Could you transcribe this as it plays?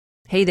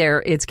Hey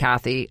there, it's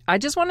Kathy. I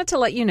just wanted to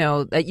let you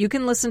know that you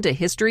can listen to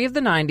History of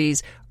the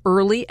 90s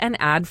early and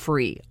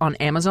ad-free on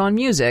Amazon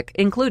Music,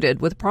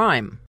 included with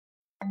Prime.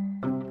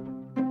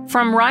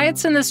 From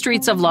riots in the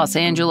streets of Los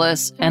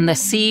Angeles and the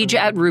siege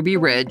at Ruby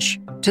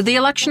Ridge, to the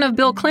election of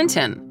Bill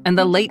Clinton and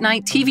the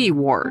late-night TV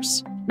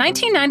wars,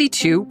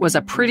 1992 was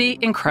a pretty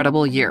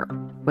incredible year,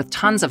 with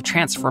tons of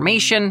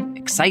transformation,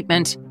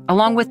 excitement,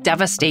 along with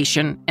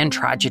devastation and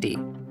tragedy.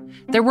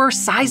 There were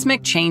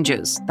seismic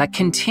changes that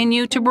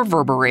continue to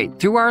reverberate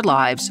through our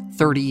lives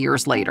 30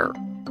 years later.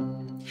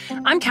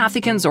 I'm Kathy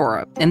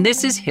Kenzora, and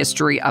this is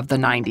History of the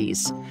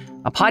 90s,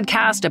 a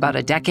podcast about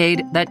a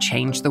decade that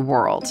changed the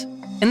world.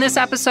 In this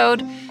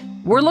episode,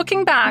 we're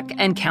looking back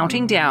and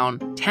counting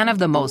down 10 of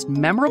the most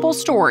memorable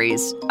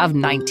stories of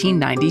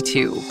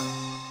 1992.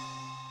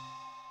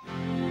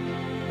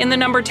 In the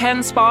number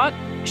 10 spot,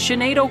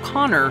 Sinead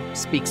O'Connor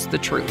speaks the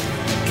truth.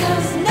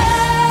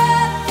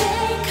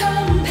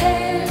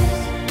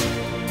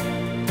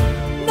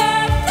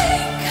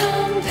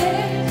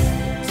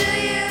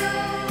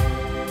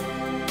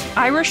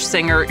 Irish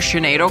singer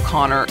Sinead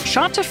O'Connor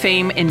shot to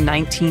fame in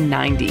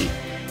 1990,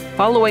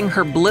 following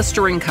her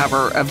blistering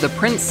cover of the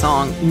Prince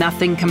song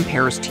Nothing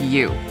Compares to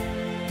You.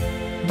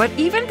 But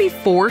even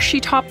before she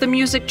topped the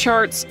music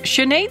charts,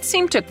 Sinead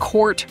seemed to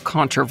court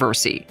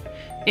controversy.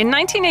 In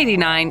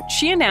 1989,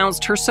 she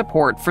announced her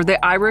support for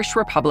the Irish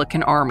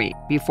Republican Army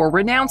before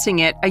renouncing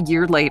it a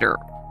year later.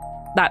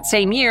 That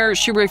same year,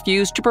 she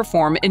refused to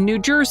perform in New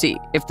Jersey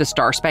if the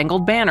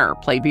Star-Spangled Banner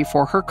played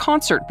before her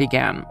concert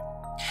began.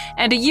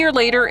 And a year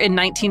later, in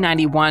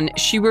 1991,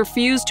 she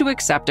refused to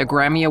accept a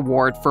Grammy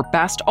Award for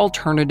Best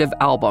Alternative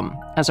Album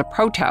as a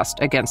protest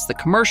against the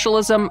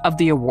commercialism of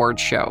the award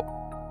show.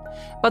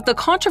 But the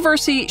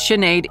controversy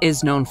Sinead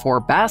is known for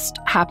best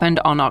happened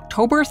on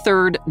October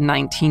 3rd,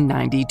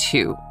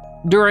 1992,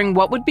 during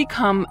what would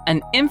become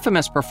an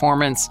infamous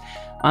performance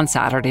on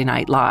Saturday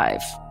Night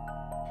Live.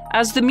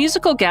 As the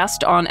musical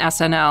guest on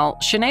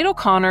SNL, Sinead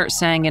O'Connor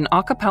sang an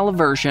a cappella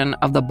version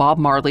of the Bob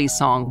Marley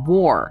song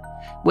War,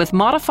 with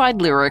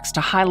modified lyrics to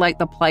highlight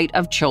the plight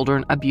of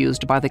children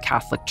abused by the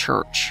Catholic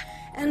Church.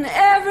 And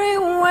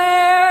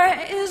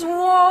everywhere is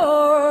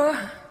war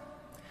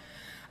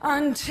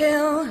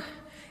until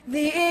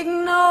the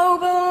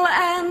ignoble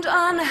and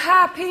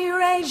unhappy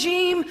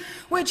regime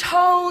which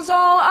holds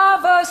all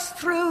of us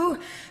through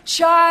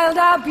child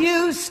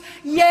abuse,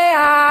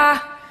 yeah,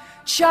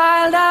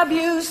 child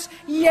abuse,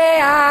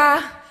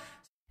 yeah.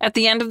 At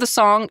the end of the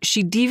song,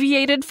 she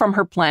deviated from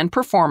her planned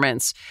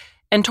performance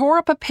and tore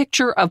up a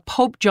picture of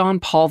Pope John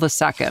Paul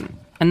II,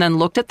 and then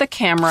looked at the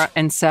camera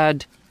and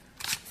said,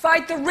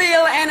 "Fight the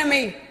real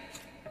enemy."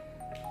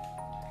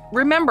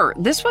 Remember,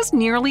 this was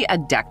nearly a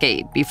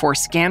decade before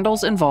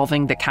scandals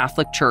involving the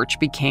Catholic Church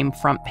became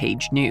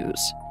front-page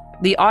news.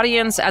 The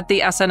audience at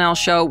the SNL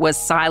show was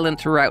silent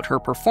throughout her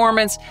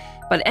performance,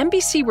 but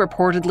NBC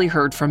reportedly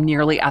heard from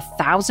nearly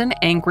 1,000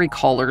 angry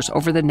callers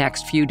over the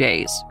next few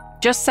days.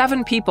 Just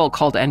 7 people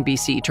called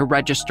NBC to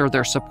register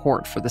their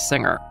support for the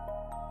singer.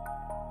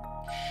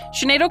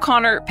 Sinead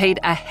O'Connor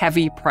paid a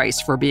heavy price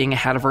for being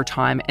ahead of her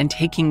time and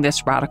taking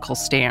this radical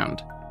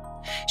stand.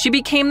 She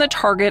became the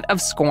target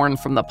of scorn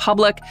from the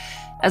public,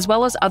 as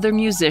well as other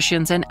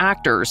musicians and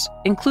actors,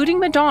 including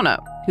Madonna,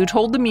 who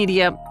told the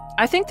media,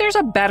 "I think there's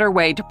a better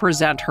way to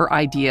present her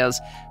ideas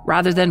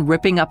rather than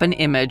ripping up an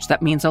image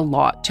that means a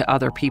lot to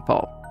other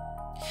people."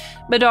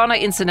 Madonna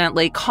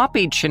incidentally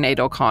copied Sinead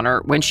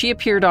O'Connor when she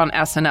appeared on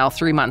SNL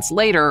 3 months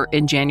later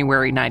in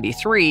January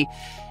 93,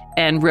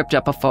 and ripped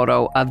up a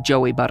photo of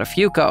Joey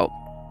Buttafuoco.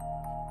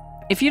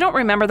 If you don't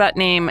remember that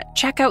name,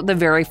 check out the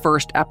very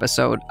first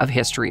episode of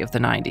History of the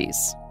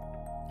 90s.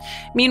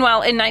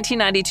 Meanwhile, in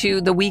 1992,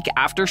 the week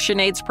after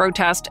Sinead's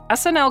protest,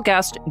 SNL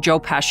guest Joe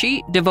Pesci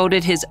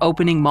devoted his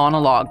opening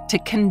monologue to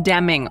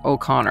condemning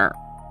O'Connor.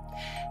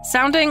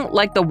 Sounding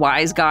like the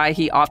wise guy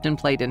he often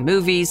played in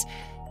movies,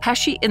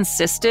 Pesci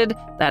insisted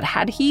that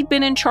had he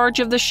been in charge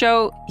of the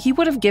show, he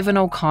would have given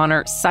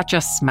O'Connor such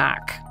a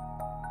smack.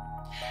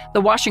 The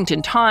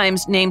Washington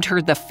Times named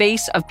her the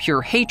face of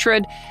pure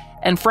hatred,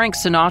 and Frank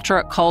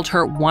Sinatra called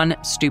her one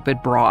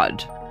stupid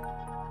broad.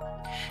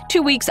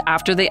 2 weeks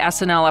after the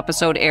SNL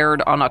episode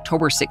aired on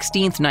October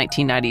 16th,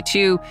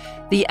 1992,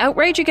 the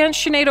outrage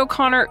against Sinead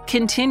O'Connor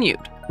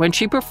continued when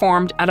she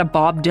performed at a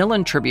Bob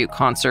Dylan tribute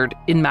concert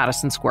in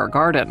Madison Square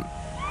Garden.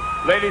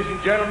 Ladies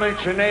and gentlemen,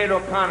 Sinead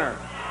O'Connor.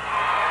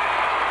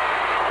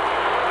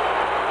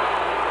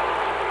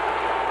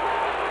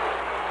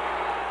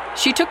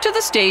 She took to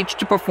the stage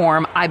to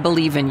perform I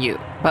Believe in You,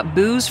 but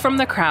boos from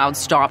the crowd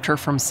stopped her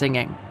from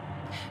singing.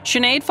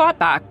 Sinead fought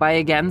back by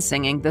again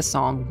singing the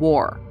song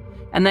War.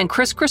 And then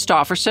Chris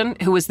Christopherson,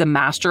 who was the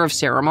master of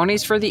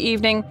ceremonies for the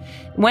evening,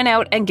 went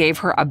out and gave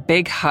her a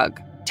big hug,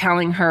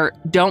 telling her,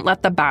 "Don't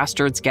let the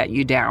bastards get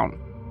you down."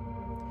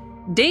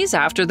 Days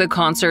after the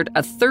concert,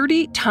 a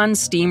 30-ton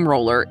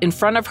steamroller in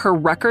front of her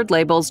record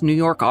label's New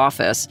York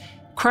office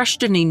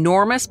crushed an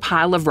enormous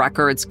pile of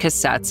records,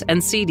 cassettes,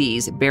 and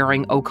CDs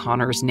bearing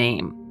O'Connor's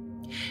name.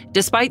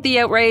 Despite the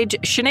outrage,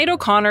 Sinead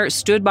O'Connor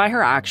stood by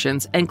her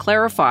actions and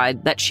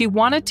clarified that she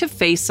wanted to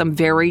face some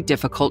very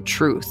difficult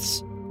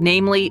truths,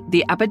 namely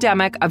the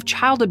epidemic of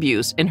child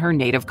abuse in her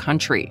native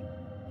country.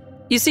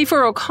 You see,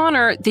 for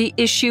O'Connor, the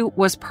issue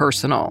was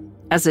personal.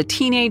 As a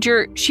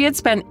teenager, she had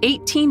spent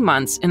 18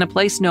 months in a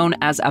place known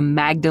as a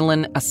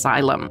Magdalen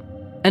Asylum,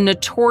 a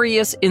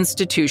notorious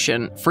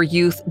institution for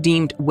youth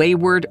deemed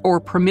wayward or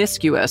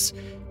promiscuous,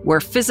 where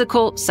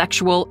physical,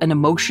 sexual, and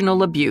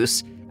emotional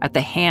abuse at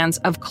the hands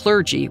of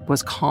clergy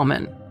was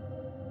common.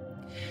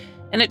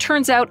 And it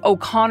turns out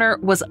O'Connor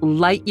was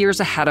light years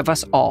ahead of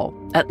us all,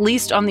 at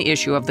least on the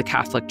issue of the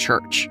Catholic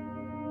Church.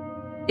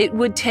 It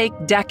would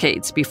take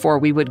decades before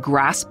we would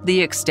grasp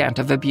the extent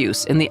of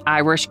abuse in the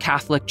Irish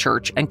Catholic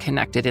Church and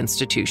connected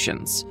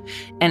institutions,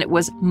 and it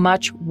was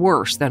much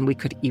worse than we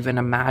could even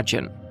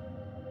imagine.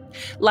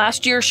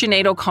 Last year,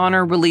 Sinead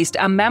O'Connor released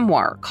a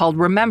memoir called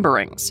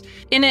Rememberings.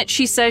 In it,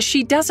 she says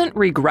she doesn't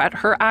regret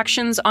her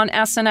actions on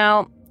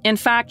SNL. In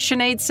fact,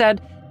 Sinead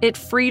said it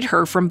freed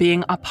her from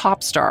being a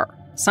pop star,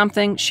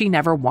 something she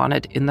never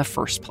wanted in the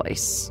first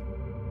place.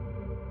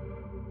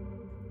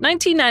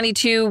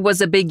 1992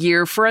 was a big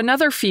year for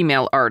another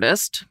female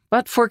artist,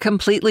 but for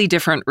completely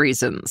different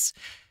reasons.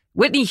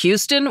 Whitney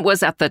Houston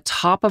was at the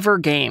top of her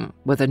game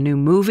with a new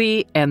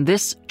movie and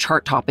this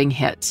chart-topping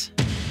hit.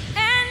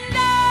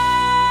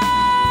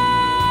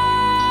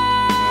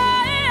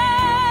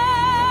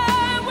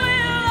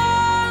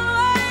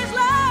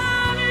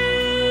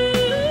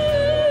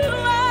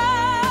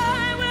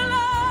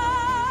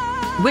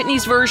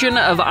 Whitney's version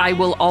of I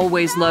Will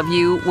Always Love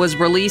You was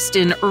released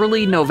in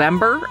early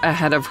November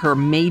ahead of her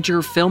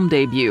major film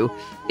debut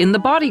in The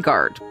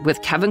Bodyguard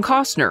with Kevin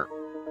Costner,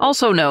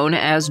 also known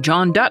as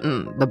John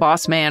Dutton, the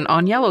boss man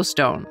on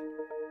Yellowstone.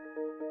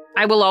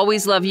 I Will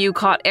Always Love You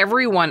caught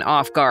everyone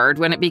off guard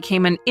when it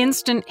became an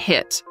instant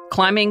hit,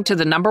 climbing to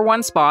the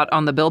 #1 spot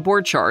on the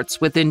Billboard charts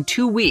within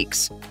 2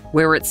 weeks,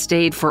 where it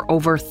stayed for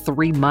over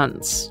 3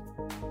 months.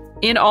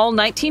 In all,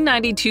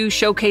 1992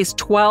 showcased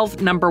 12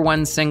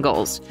 #1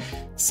 singles,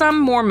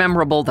 some more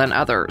memorable than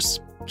others.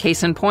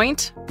 Case in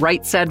point,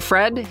 Right Said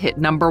Fred hit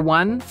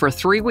 #1 for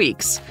 3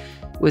 weeks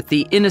with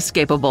the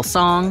inescapable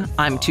song,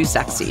 I'm Too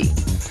Sexy.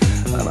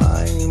 And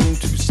I'm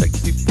too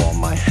sexy for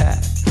my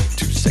hat,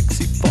 too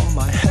sexy for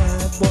my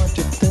hat, what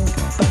you think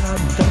about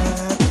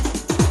that?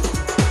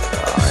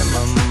 I'm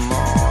a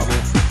model,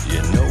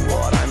 you know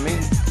what I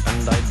mean,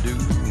 and I do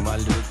my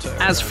little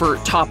turn. As for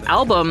top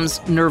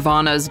albums,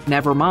 Nirvana's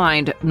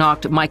Nevermind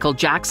knocked Michael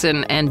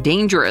Jackson and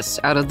Dangerous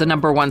out of the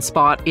 #1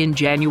 spot in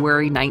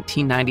January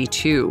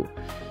 1992.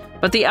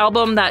 But the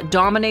album that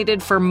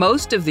dominated for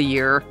most of the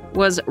year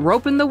was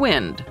Rope in the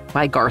Wind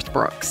by Garth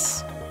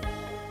Brooks.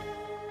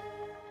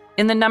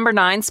 In the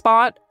 #9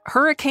 spot,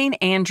 Hurricane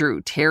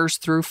Andrew tears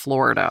through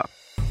Florida.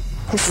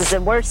 This is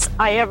the worst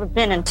I ever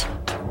been in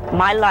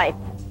my life.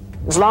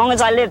 As long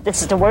as I live,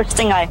 this is the worst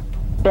thing I've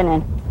been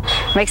in.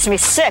 Makes me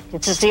sick.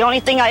 It's just the only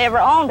thing I ever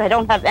owned. I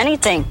don't have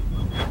anything.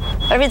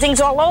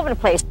 Everything's all over the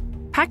place.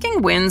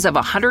 Packing winds of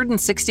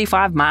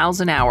 165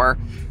 miles an hour,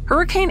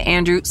 Hurricane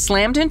Andrew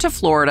slammed into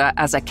Florida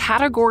as a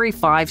Category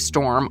 5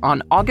 storm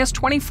on August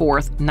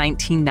 24th,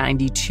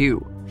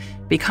 1992,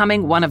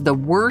 becoming one of the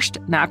worst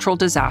natural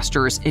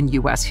disasters in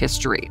U.S.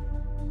 history.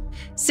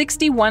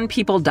 61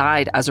 people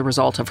died as a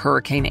result of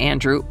Hurricane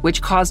Andrew,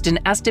 which caused an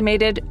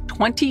estimated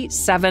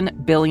 $27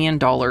 billion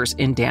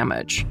in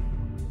damage,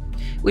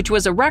 which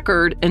was a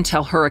record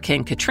until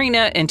Hurricane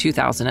Katrina in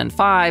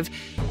 2005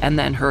 and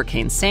then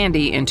Hurricane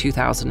Sandy in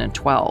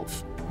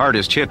 2012.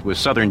 Hardest hit was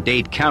southern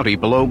Dade County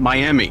below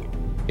Miami.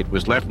 It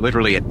was left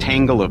literally a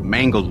tangle of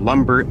mangled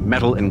lumber,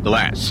 metal, and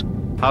glass.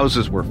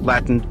 Houses were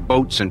flattened,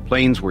 boats and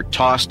planes were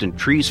tossed, and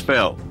trees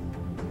fell.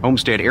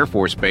 Homestead Air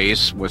Force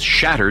Base was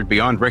shattered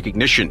beyond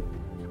recognition.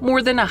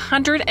 More than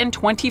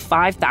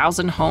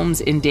 125,000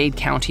 homes in Dade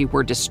County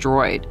were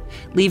destroyed,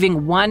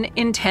 leaving 1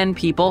 in 10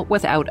 people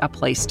without a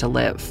place to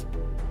live.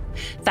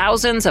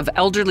 Thousands of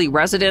elderly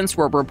residents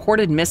were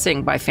reported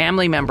missing by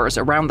family members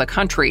around the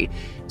country,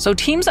 so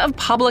teams of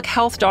public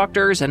health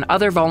doctors and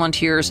other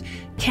volunteers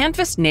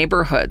canvassed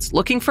neighborhoods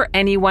looking for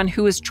anyone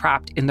who was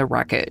trapped in the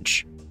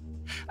wreckage.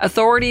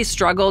 Authorities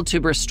struggled to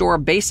restore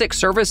basic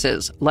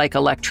services like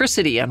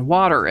electricity and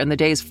water in the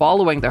days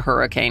following the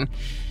hurricane,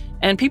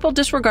 and people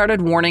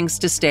disregarded warnings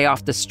to stay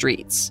off the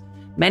streets.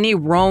 Many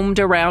roamed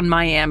around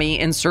Miami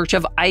in search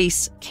of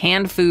ice,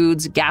 canned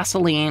foods,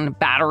 gasoline,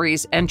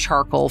 batteries, and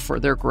charcoal for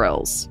their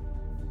grills.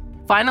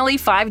 Finally,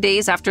 5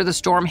 days after the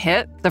storm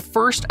hit, the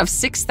first of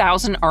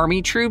 6,000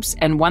 Army troops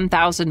and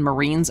 1,000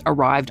 Marines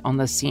arrived on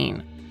the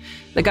scene.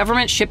 The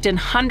government shipped in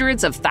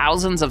hundreds of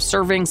thousands of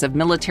servings of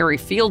military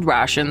field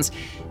rations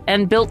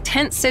and built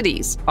tent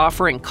cities,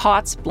 offering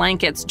cots,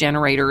 blankets,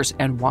 generators,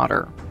 and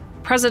water.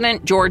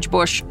 President George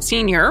Bush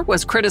Sr.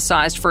 was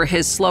criticized for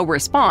his slow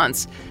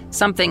response,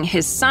 something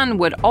his son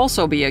would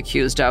also be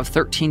accused of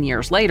 13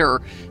 years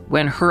later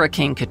when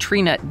Hurricane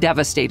Katrina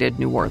devastated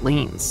New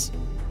Orleans.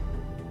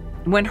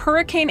 When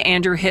Hurricane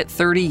Andrew hit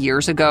 30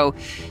 years ago,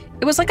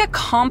 it was like a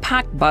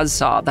compact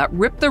buzzsaw that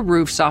ripped the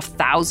roofs off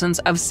thousands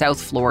of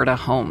South Florida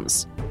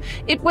homes.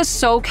 It was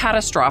so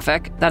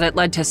catastrophic that it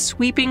led to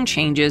sweeping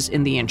changes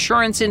in the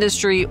insurance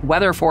industry,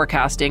 weather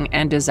forecasting,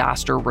 and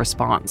disaster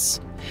response.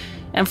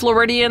 And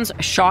Floridians,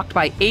 shocked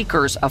by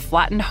acres of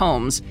flattened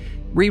homes,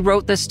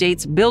 rewrote the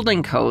state's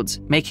building codes,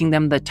 making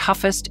them the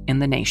toughest in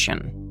the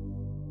nation.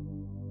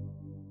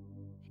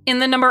 In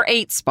the number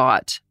 8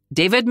 spot,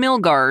 David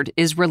Milgaard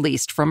is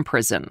released from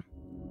prison.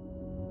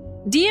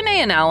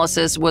 DNA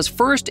analysis was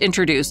first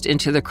introduced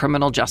into the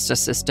criminal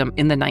justice system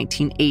in the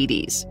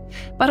 1980s,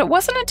 but it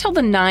wasn't until the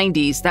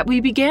 90s that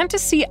we began to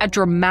see a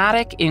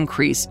dramatic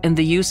increase in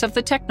the use of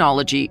the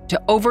technology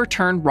to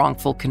overturn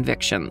wrongful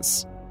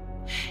convictions.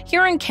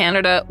 Here in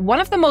Canada,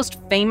 one of the most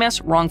famous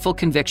wrongful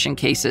conviction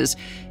cases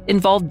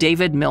involved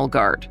David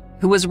Milgaard,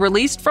 who was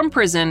released from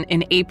prison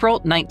in April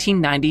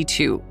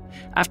 1992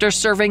 after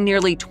serving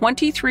nearly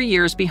 23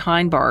 years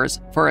behind bars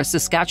for a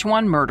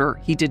Saskatchewan murder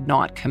he did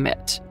not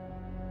commit.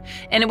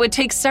 And it would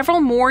take several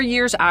more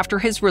years after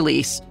his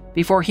release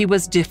before he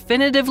was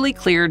definitively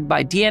cleared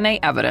by DNA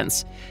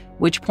evidence,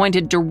 which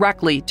pointed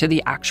directly to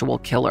the actual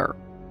killer.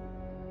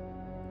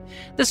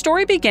 The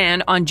story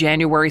began on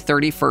January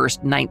 31st,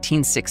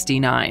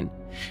 1969,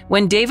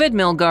 when David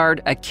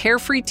Milgaard, a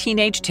carefree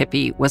teenage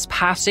tippie, was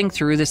passing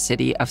through the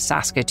city of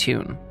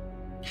Saskatoon.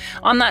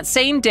 On that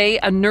same day,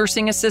 a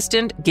nursing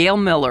assistant, Gail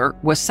Miller,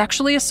 was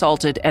sexually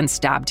assaulted and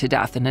stabbed to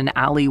death in an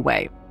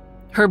alleyway.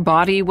 Her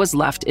body was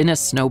left in a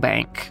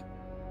snowbank.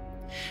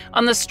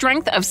 On the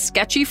strength of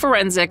sketchy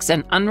forensics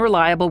and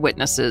unreliable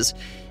witnesses,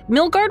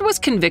 Milgaard was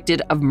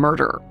convicted of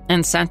murder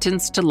and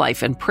sentenced to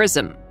life in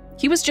prison.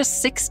 He was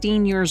just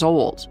 16 years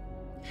old.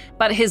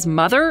 But his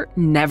mother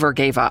never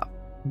gave up,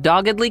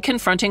 doggedly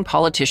confronting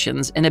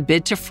politicians in a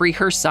bid to free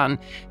her son,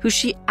 who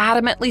she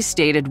adamantly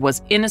stated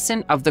was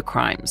innocent of the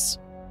crimes.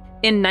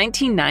 In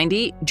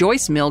 1990,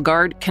 Joyce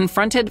Milgaard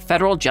confronted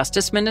Federal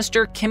Justice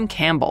Minister Kim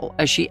Campbell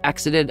as she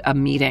exited a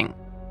meeting.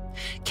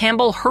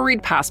 Campbell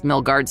hurried past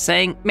Milgaard,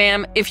 saying,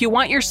 "Ma'am, if you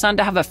want your son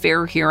to have a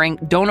fair hearing,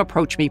 don't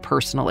approach me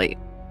personally."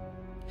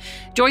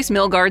 Joyce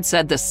Milgaard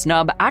said the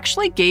snub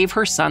actually gave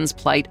her son's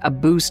plight a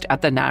boost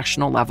at the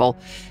national level,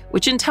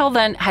 which until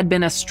then had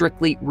been a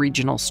strictly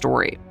regional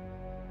story.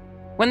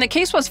 When the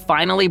case was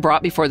finally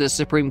brought before the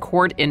Supreme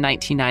Court in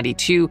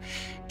 1992,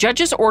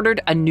 judges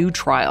ordered a new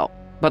trial,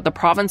 but the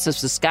province of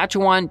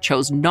Saskatchewan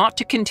chose not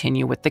to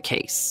continue with the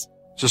case.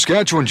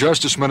 Saskatchewan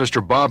Justice Minister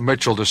Bob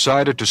Mitchell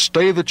decided to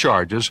stay the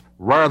charges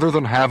rather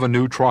than have a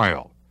new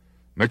trial.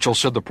 Mitchell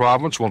said the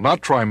province will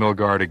not try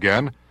Milgaard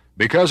again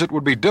because it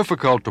would be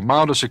difficult to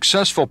mount a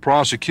successful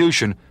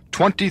prosecution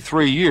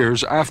 23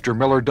 years after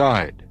Miller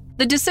died.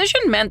 The decision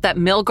meant that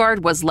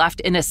Milgaard was left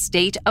in a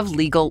state of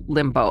legal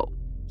limbo.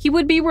 He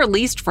would be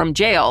released from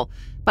jail,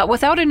 but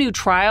without a new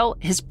trial,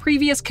 his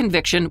previous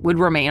conviction would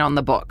remain on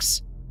the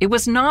books. It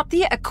was not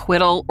the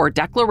acquittal or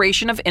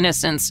declaration of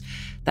innocence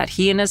that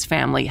he and his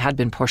family had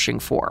been pushing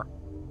for.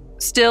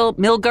 Still,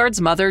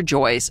 Milgaard's mother,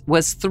 Joyce,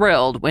 was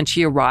thrilled when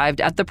she arrived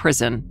at the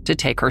prison to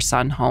take her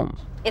son home.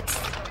 It's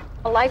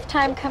a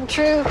lifetime come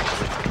true.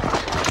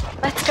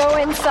 Let's go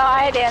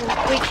inside,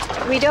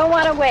 and we don't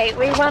want to wait.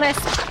 We want to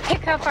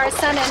pick up our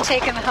son and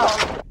take him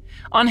home.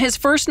 On his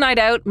first night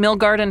out,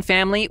 Milgaard and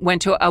family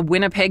went to a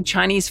Winnipeg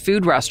Chinese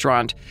food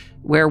restaurant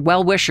where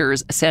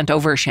well-wishers sent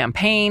over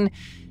champagne,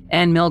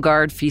 and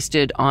Milgaard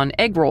feasted on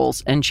egg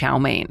rolls and chow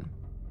mein.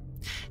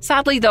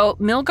 Sadly, though,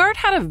 Milgaard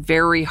had a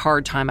very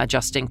hard time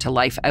adjusting to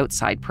life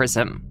outside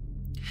prison.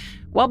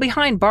 While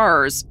behind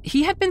bars,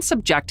 he had been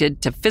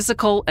subjected to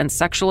physical and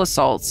sexual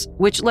assaults,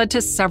 which led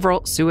to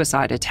several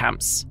suicide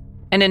attempts.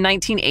 And in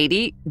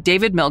 1980,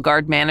 David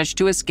Milgaard managed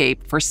to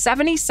escape for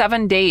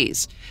 77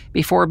 days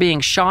before being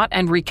shot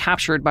and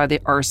recaptured by the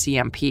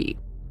RCMP.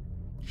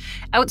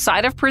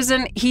 Outside of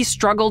prison, he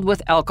struggled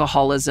with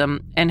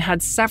alcoholism and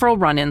had several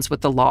run-ins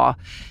with the law,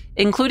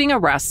 including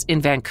arrests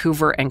in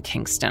Vancouver and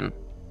Kingston.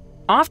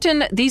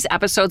 Often, these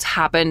episodes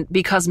happened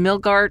because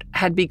Milgaard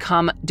had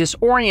become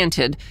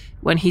disoriented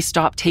when he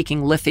stopped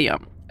taking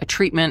lithium, a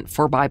treatment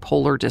for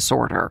bipolar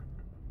disorder.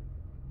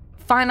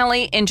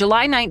 Finally, in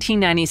July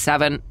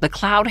 1997, the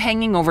cloud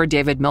hanging over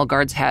David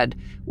Milgaard's head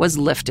was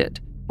lifted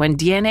when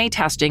DNA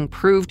testing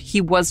proved he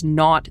was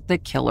not the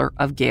killer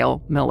of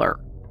Gail Miller.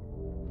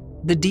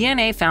 The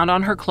DNA found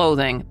on her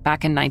clothing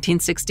back in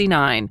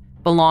 1969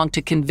 belonged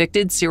to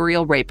convicted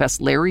serial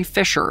rapist Larry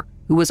Fisher,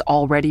 who was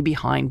already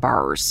behind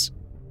bars.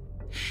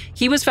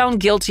 He was found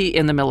guilty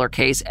in the Miller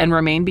case and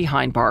remained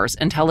behind bars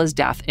until his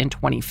death in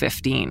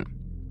 2015.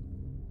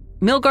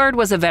 Milgaard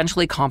was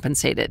eventually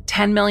compensated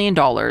 $10 million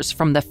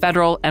from the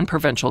federal and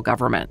provincial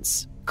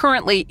governments.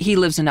 Currently, he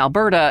lives in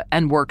Alberta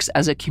and works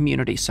as a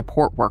community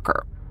support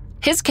worker.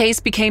 His case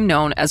became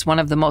known as one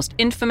of the most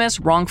infamous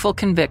wrongful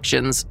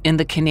convictions in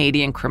the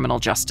Canadian criminal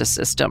justice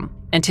system,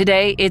 and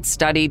today it's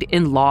studied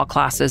in law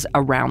classes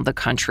around the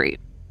country.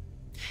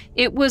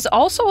 It was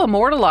also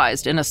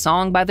immortalized in a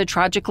song by the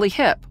Tragically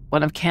Hip,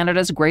 one of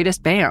Canada's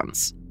greatest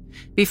bands.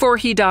 Before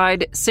he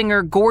died,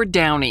 singer Gord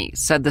Downie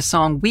said the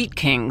song Wheat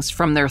Kings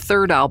from their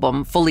third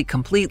album, Fully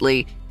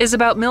Completely, is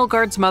about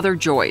Milgaard's mother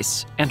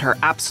Joyce and her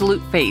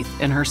absolute faith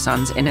in her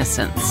son's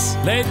innocence.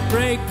 Late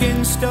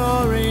breaking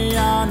story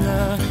on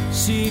the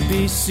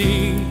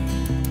CBC.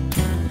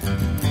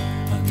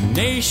 A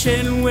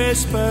nation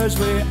whispers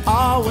we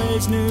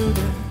always knew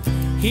that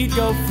he'd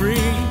go free.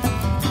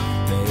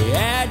 They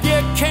add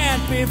you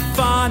can't be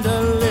fond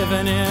of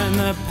living in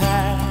the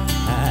past.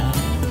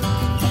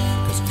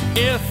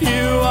 If you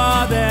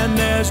are, then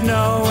there's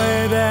no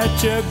way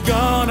that you're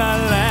gonna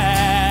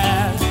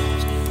last.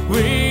 We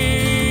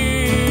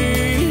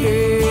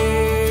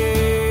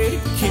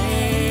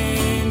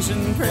kings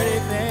and pretty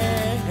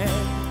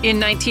things.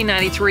 In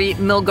 1993,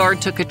 Milgaard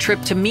took a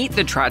trip to meet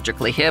the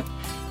Tragically Hip,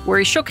 where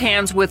he shook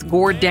hands with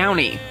Gord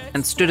Downie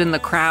and stood in the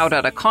crowd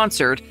at a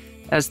concert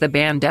as the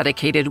band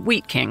dedicated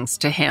Wheat Kings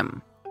to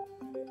him.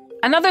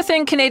 Another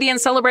thing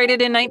Canadians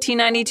celebrated in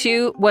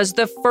 1992 was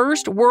the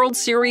first World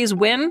Series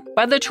win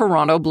by the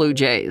Toronto Blue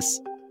Jays.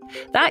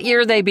 That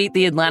year, they beat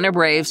the Atlanta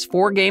Braves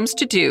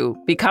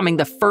 4-2, becoming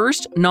the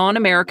first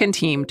non-American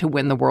team to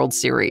win the World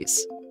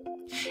Series.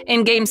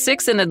 In Game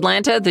 6 in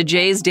Atlanta, the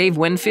Jays' Dave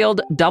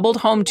Winfield doubled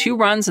home 2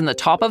 runs in the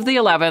top of the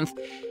 11th,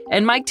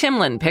 and Mike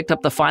Timlin picked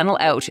up the final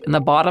out in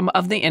the bottom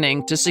of the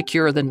inning to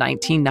secure the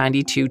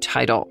 1992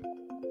 title.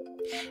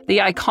 The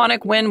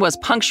iconic win was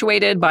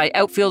punctuated by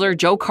outfielder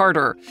Joe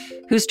Carter,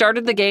 who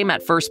started the game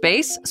at first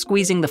base,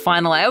 squeezing the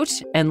final out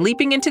and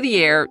leaping into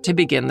the air to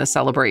begin the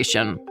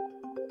celebration.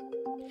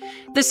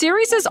 The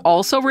series is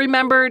also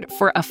remembered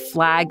for a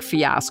flag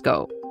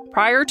fiasco.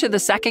 Prior to the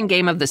second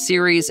game of the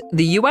series,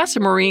 the U.S.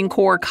 Marine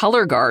Corps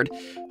Color Guard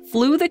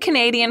flew the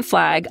Canadian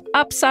flag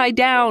upside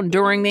down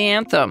during the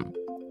anthem,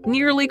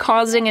 nearly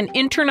causing an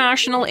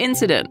international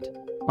incident.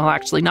 Well,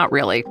 actually, not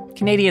really.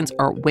 Canadians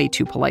are way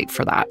too polite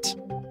for that.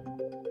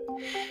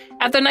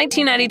 At the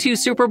 1992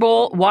 Super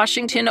Bowl,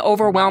 Washington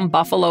overwhelmed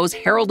Buffalo's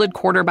heralded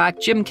quarterback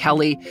Jim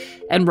Kelly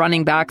and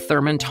running back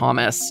Thurman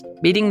Thomas,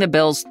 beating the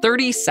Bills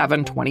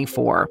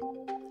 37-24.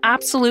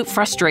 Absolute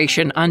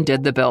frustration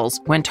undid the Bills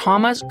when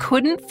Thomas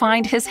couldn't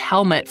find his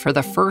helmet for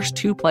the first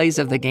 2 plays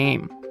of the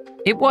game.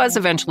 It was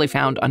eventually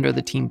found under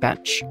the team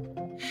bench.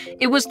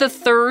 It was the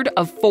third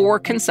of 4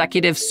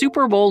 consecutive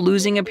Super Bowl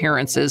losing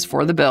appearances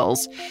for the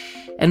Bills,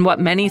 and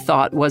what many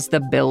thought was the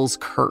Bills'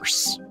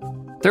 curse.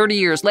 30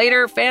 years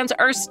later, fans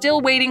are still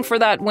waiting for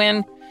that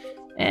win,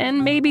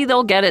 and maybe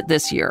they'll get it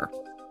this year.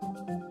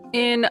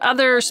 In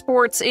other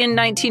sports in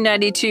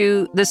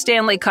 1992, the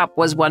Stanley Cup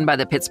was won by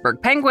the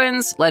Pittsburgh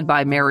Penguins, led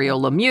by Mario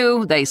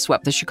Lemieux. They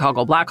swept the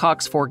Chicago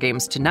Blackhawks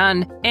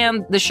 4-0,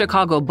 and the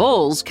Chicago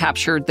Bulls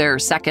captured their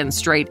second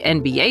straight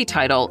NBA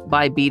title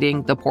by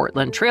beating the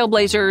Portland Trail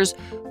Blazers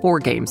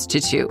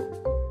 4-2.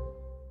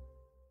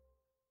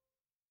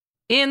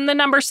 In the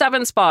number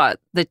 7 spot,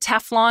 the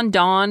Teflon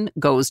Don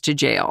goes to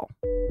jail.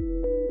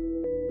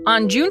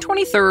 On June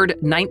 23,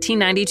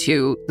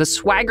 1992, the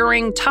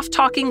swaggering,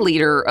 tough-talking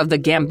leader of the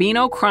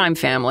Gambino crime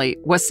family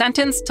was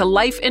sentenced to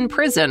life in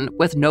prison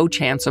with no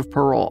chance of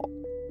parole.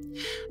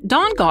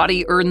 Don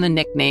Gotti earned the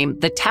nickname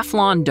the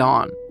Teflon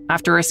Don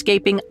after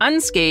escaping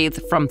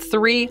unscathed from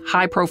 3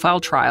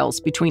 high-profile trials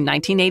between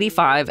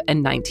 1985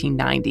 and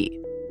 1990.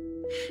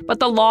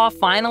 But the law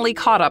finally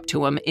caught up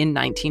to him in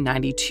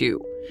 1992,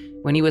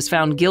 when he was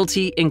found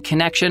guilty in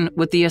connection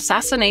with the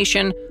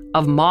assassination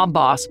of mob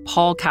boss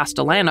Paul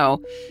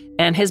Castellano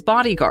and his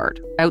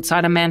bodyguard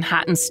outside a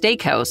Manhattan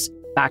steakhouse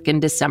back in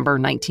December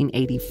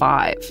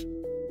 1985.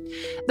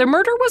 The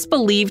murder was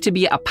believed to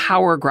be a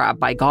power grab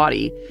by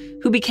Gotti,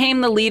 who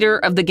became the leader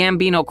of the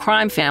Gambino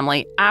crime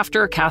family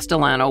after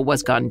Castellano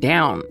was gunned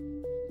down.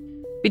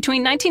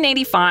 Between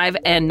 1985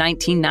 and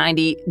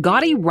 1990,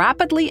 Gotti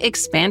rapidly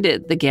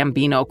expanded the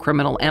Gambino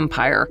criminal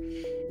empire,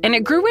 and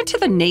it grew into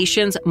the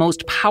nation's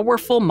most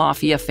powerful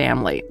mafia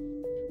family.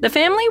 The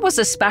family was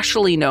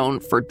especially known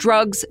for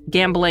drugs,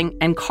 gambling,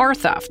 and car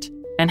theft,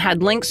 and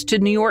had links to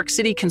New York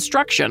City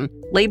construction,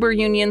 labor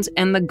unions,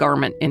 and the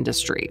garment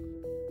industry.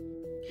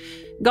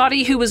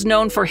 Gotti, who was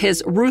known for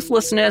his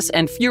ruthlessness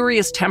and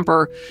furious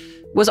temper,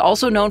 was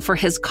also known for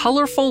his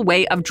colorful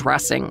way of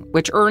dressing,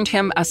 which earned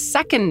him a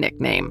second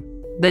nickname,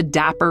 the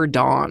Dapper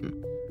Don.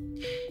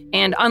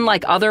 And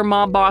unlike other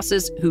mob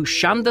bosses who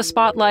shunned the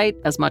spotlight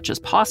as much as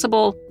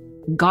possible,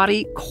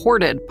 Gotti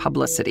courted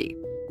publicity.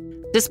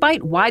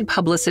 Despite wide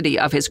publicity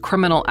of his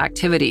criminal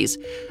activities,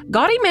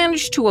 Gotti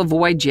managed to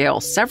avoid jail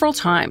several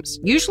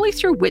times, usually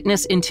through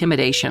witness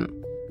intimidation.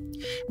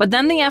 But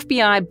then the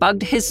FBI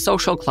bugged his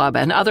social club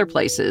and other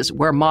places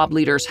where mob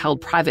leaders held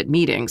private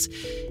meetings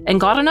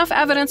and got enough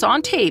evidence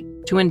on tape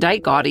to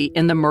indict Gotti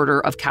in the murder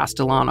of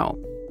Castellano.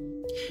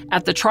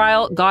 At the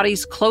trial,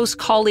 Gotti's close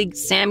colleague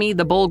Sammy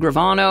the Bull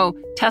Gravano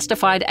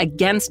testified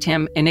against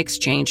him in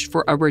exchange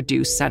for a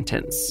reduced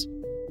sentence.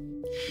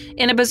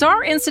 In a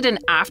bizarre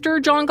incident after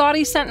John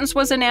Gotti's sentence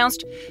was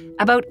announced,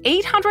 about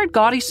 800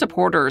 Gotti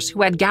supporters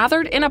who had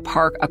gathered in a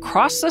park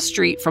across the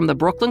street from the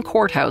Brooklyn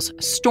courthouse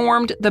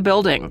stormed the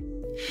building.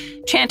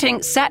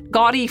 Chanting, "Set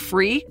Gotti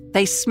free,"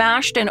 they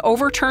smashed and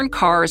overturned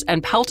cars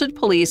and pelted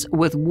police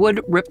with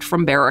wood ripped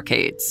from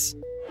barricades.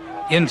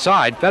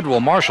 Inside, federal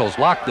marshals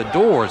locked the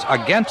doors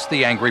against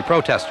the angry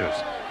protesters.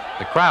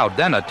 The crowd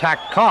then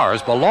attacked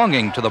cars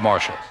belonging to the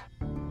marshals.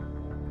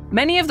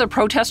 Many of the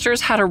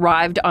protesters had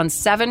arrived on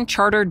 7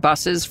 chartered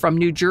buses from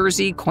New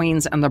Jersey,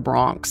 Queens, and the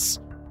Bronx.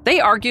 They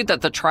argued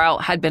that the trial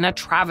had been a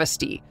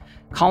travesty,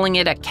 calling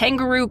it a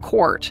kangaroo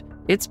court.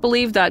 It's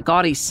believed that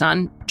Gotti's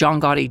son, John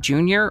Gotti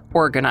Jr.,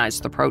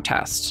 organized the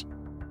protests.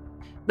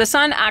 The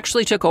son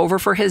actually took over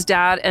for his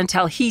dad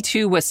until he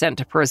too was sent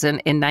to prison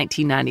in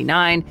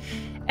 1999,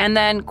 and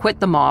then quit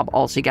the mob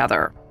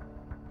altogether.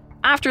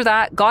 After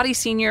that, Gotti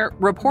Sr.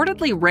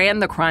 reportedly ran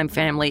the crime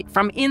family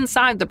from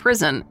inside the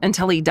prison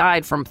until he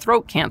died from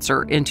throat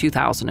cancer in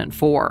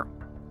 2004.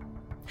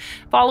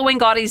 Following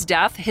Gotti's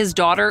death, his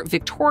daughter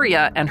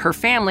Victoria and her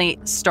family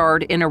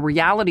starred in a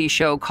reality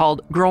show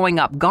called Growing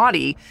Up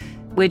Gotti,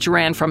 which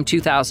ran from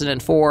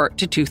 2004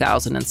 to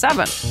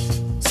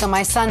 2007. So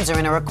my sons are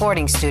in a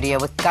recording studio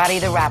with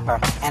Gotti the rapper,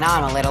 and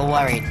I'm a little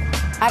worried.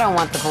 I don't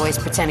want the boys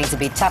pretending to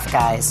be tough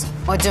guys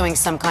or doing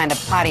some kind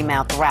of potty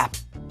mouth rap.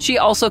 She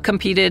also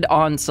competed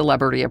on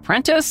Celebrity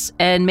Apprentice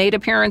and made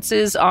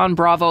appearances on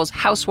Bravo's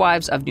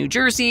Housewives of New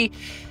Jersey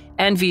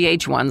and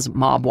VH1's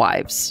Mob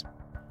Wives.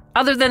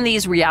 Other than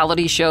these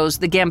reality shows,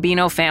 the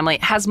Gambino family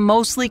has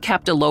mostly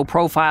kept a low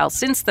profile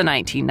since the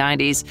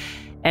 1990s,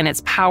 and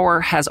its power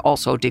has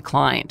also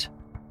declined.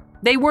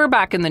 They were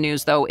back in the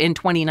news, though, in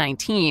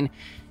 2019,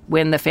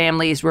 when the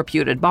family's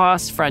reputed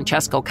boss,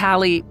 Francesco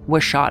Calli,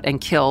 was shot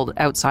and killed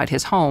outside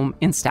his home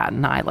in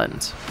Staten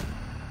Island.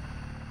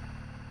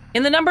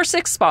 In the number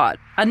 6 spot,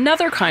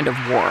 another kind of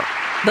war,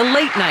 the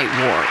late night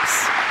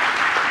wars.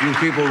 You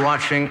people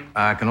watching,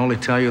 I can only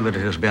tell you that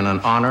it has been an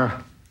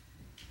honor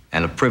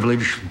and a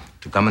privilege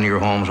to come into your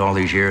homes all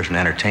these years and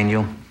entertain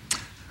you.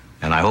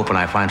 And I hope when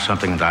I find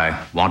something that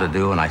I want to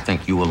do and I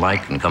think you will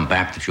like and come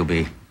back, that you'll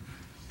be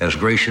as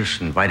gracious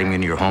in inviting me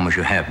into your home as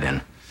you have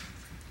been.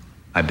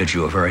 I bid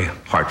you a very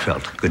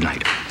heartfelt good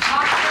night.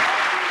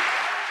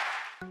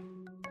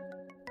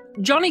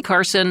 Johnny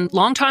Carson,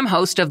 longtime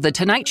host of The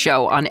Tonight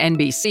Show on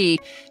NBC,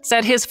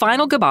 said his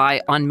final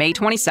goodbye on May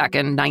 22,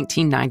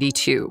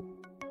 1992.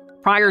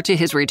 Prior to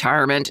his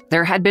retirement,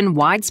 there had been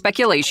wide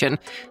speculation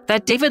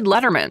that David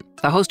Letterman,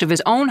 the host of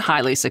his own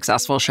highly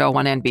successful show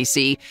on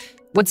NBC,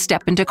 would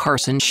step into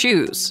Carson's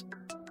shoes.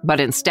 But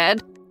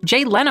instead,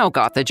 Jay Leno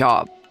got the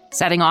job,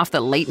 setting off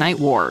the late-night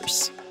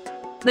wars.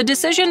 The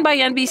decision by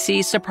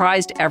NBC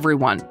surprised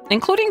everyone,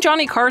 including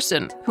Johnny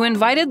Carson, who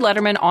invited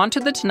Letterman onto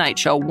The Tonight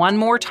Show one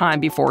more time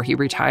before he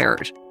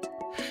retired.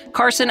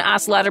 Carson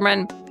asked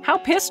Letterman, "How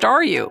pissed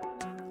are you?"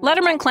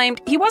 Letterman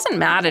claimed he wasn't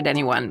mad at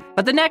anyone,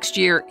 but the next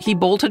year he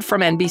bolted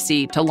from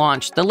NBC to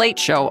launch The Late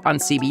Show on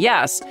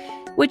CBS,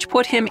 which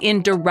put him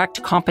in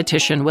direct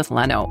competition with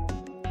Leno.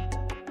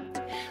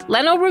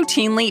 Leno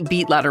routinely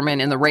beat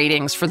Letterman in the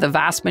ratings for the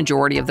vast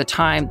majority of the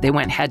time they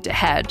went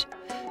head-to-head.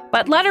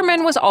 But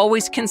Letterman was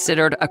always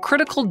considered a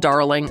critical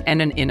darling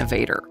and an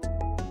innovator.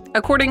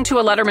 According to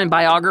a Letterman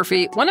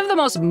biography, one of the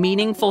most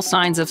meaningful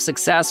signs of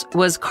success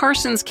was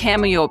Carson's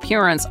cameo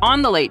appearance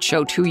on The Late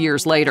Show 2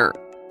 years later.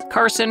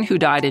 Carson, who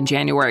died in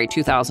January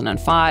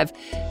 2005,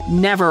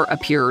 never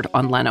appeared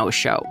on Leno's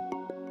show.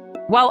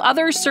 While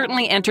others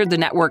certainly entered the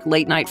network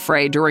late-night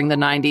fray during the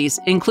 90s,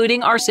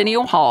 including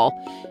Arsenio Hall,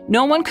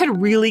 no one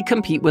could really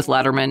compete with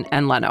Letterman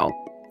and Leno.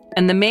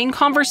 And the main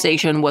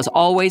conversation was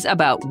always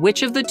about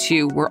which of the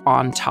two were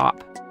on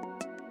top.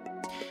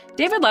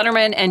 David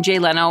Letterman and Jay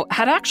Leno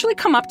had actually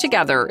come up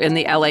together in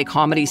the LA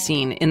comedy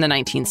scene in the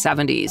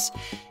 1970s.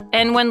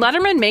 And when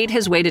Letterman made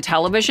his way to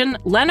television,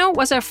 Leno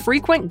was a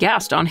frequent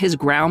guest on his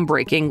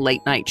groundbreaking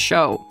late-night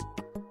show.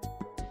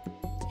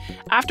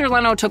 After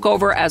Leno took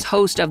over as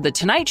host of The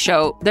Tonight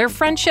Show, their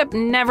friendship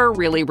never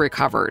really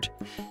recovered.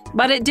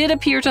 But it did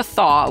appear to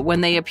thaw when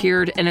they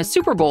appeared in a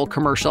Super Bowl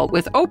commercial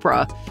with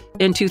Oprah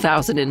in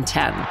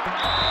 2010.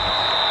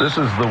 This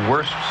is the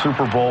worst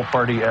Super Bowl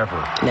party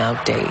ever.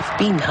 Now, Dave,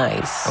 be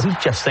nice. Oh, he's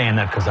just saying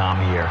that because I'm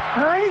here.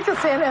 Oh, he's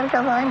just saying that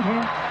because I'm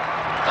here.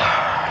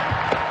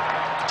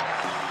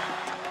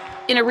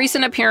 In a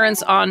recent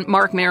appearance on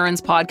Marc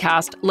Maron's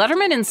podcast,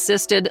 Letterman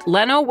insisted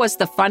Leno was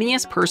the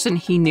funniest person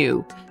he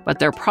knew, but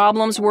their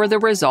problems were the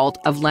result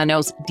of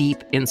Leno's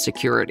deep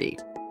insecurity.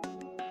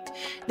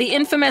 The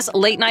infamous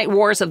late-night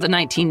wars of the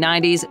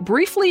 1990s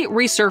briefly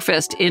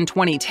resurfaced in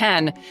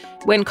 2010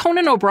 when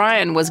Conan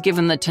O'Brien was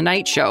given The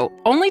Tonight Show,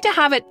 only to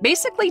have it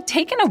basically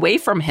taken away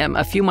from him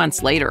a few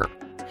months later.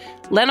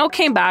 Leno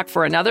came back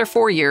for another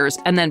 4 years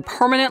and then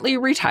permanently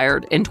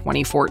retired in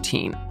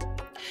 2014.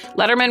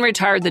 Letterman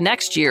retired the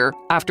next year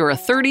after a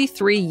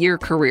 33-year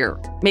career,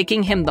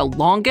 making him the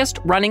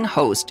longest-running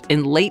host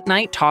in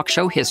late-night talk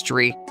show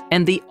history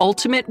and the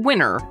ultimate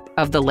winner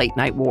of the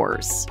late-night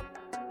wars.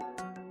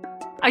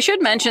 I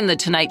should mention The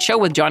Tonight Show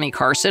with Johnny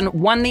Carson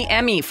won the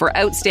Emmy for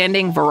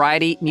Outstanding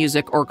Variety,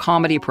 Music, or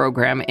Comedy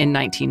Program in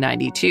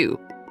 1992,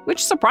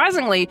 which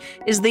surprisingly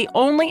is the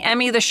only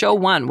Emmy the show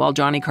won while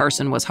Johnny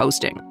Carson was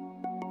hosting.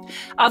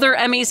 Other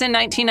Emmys in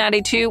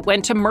 1992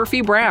 went to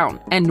Murphy Brown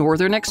and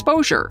Northern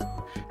Exposure,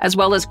 as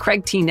well as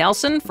Craig T.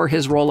 Nelson for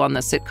his role on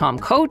the sitcom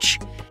Coach,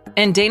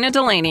 and Dana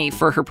Delaney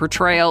for her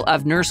portrayal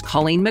of Nurse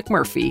Colleen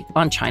McMurphy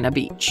on China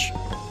Beach.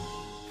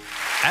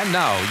 And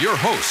now, your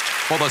host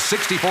for the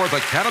 64th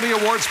Academy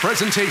Awards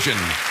presentation,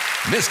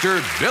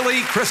 Mr.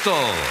 Billy Crystal.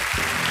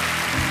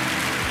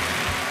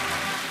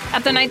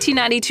 At the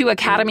 1992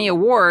 Academy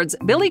Awards,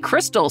 Billy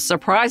Crystal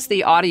surprised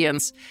the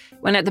audience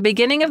when at the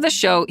beginning of the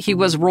show he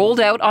was rolled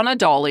out on a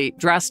dolly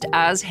dressed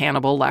as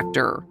Hannibal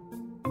Lecter.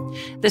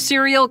 The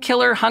serial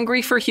killer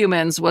Hungry for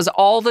Humans was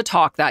all the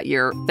talk that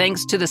year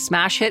thanks to the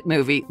smash hit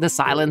movie The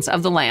Silence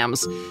of the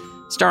Lambs,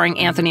 starring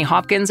Anthony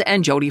Hopkins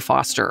and Jodie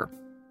Foster.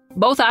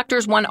 Both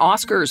actors won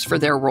Oscars for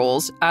their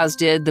roles, as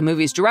did the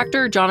movie's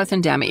director Jonathan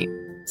Demme.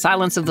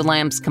 Silence of the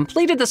Lambs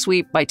completed the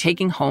sweep by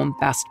taking home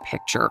Best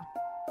Picture.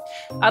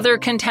 Other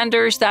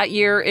contenders that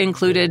year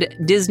included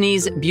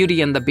Disney's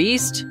Beauty and the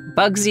Beast,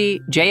 Bugsy,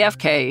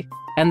 JFK,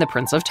 and The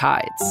Prince of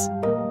Tides.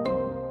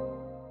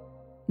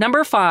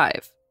 Number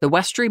 5, the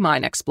Westry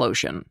Mine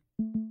Explosion.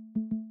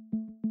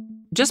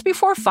 Just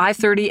before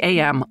 5:30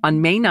 a.m.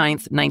 on May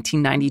 9th,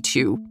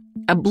 1992,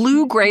 a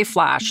blue-gray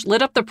flash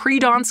lit up the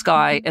pre-dawn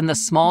sky in the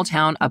small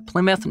town of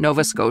Plymouth,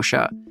 Nova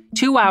Scotia,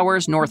 2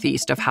 hours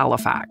northeast of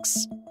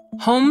Halifax.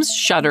 Homes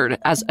shuddered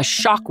as a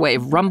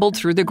shockwave rumbled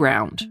through the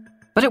ground.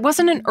 But it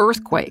wasn't an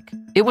earthquake.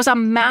 It was a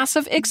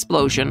massive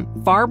explosion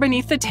far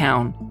beneath the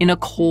town in a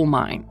coal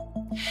mine.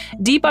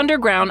 Deep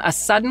underground, a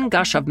sudden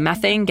gush of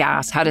methane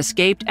gas had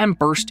escaped and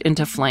burst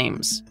into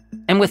flames.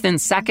 And within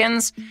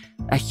seconds,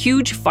 a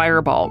huge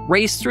fireball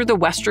raced through the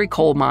Westry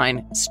coal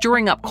mine,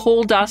 stirring up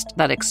coal dust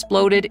that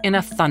exploded in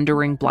a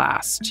thundering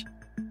blast.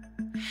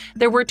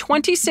 There were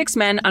 26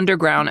 men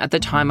underground at the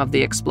time of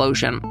the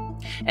explosion.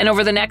 And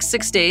over the next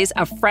 6 days,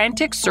 a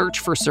frantic search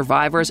for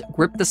survivors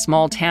gripped the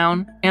small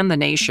town and the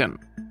nation,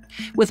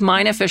 with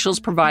mine officials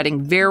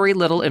providing very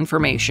little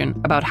information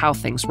about how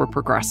things were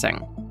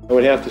progressing. I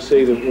would have to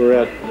say that we're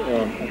at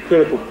a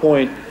critical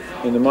point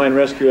in the mine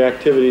rescue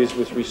activities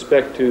with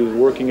respect to the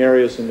working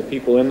areas and the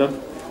people in them.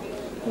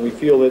 And we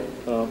feel that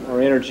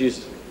our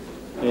energies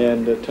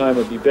and time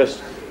would be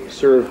best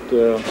served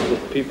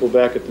with the people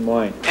back at the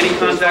mine. Any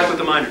contact with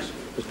the miners?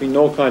 There's been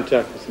no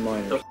contact with the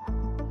miners.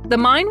 The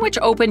mine, which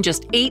opened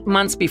just 8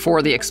 months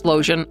before the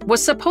explosion,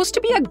 was supposed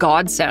to be a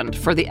godsend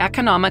for the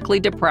economically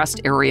depressed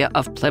area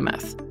of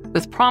Plymouth,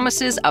 with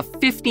promises of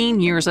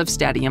 15 years of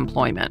steady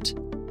employment.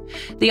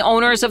 The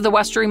owners of the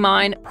Westry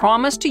mine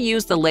promised to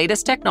use the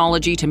latest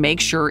technology to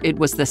make sure it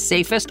was the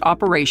safest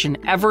operation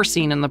ever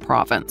seen in the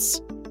province.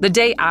 The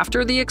day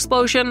after the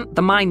explosion,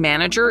 the mine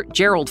manager,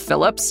 Gerald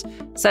Phillips,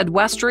 said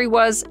Westry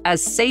was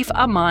as safe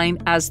a mine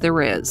as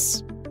there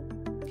is.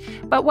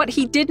 But what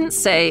he didn't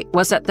say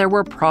was that there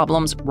were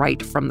problems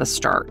right from the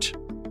start.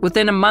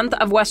 Within a month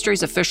of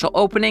Westry's official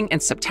opening in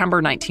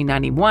September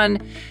 1991,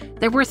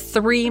 there were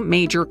 3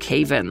 major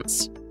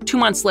cave-ins. 2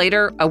 months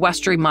later, a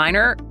Westry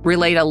miner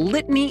relayed a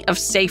litany of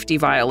safety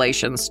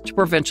violations to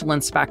provincial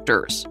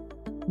inspectors.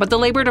 But the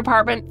Labor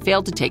Department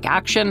failed to take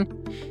action,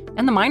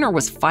 and the miner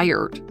was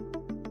fired.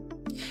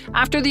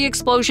 After the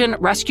explosion,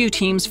 rescue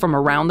teams from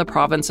around the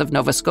province of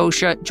Nova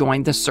Scotia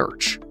joined the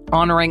search,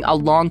 honoring a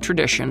long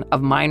tradition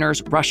of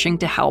miners rushing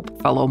to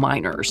help fellow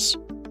miners.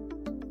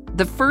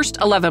 The first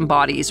 11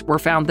 bodies were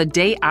found the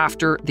day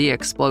after the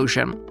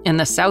explosion in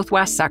the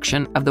southwest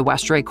section of the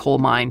Westray coal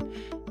mine,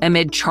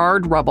 amid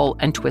charred rubble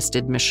and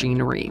twisted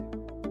machinery.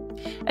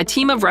 A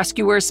team of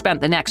rescuers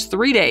spent the next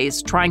 3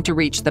 days trying to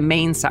reach the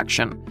main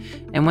section,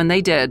 and when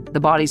they did,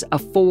 the bodies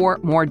of 4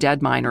 more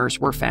dead miners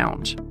were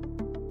found.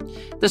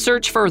 The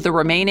search for the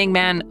remaining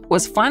men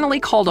was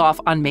finally called off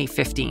on May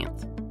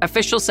 15th.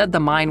 Officials said the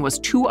mine was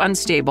too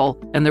unstable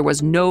and there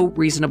was no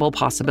reasonable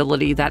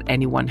possibility that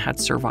anyone had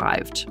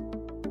survived.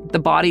 The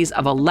bodies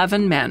of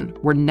 11 men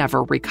were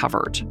never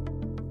recovered.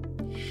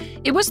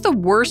 It was the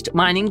worst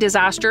mining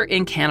disaster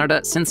in Canada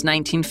since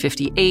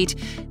 1958,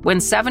 when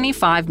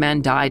 75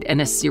 men died in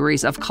a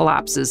series of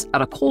collapses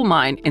at a coal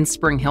mine in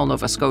Spring Hill,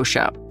 Nova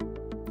Scotia.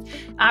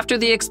 After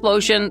the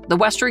explosion, the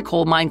Westry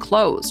coal mine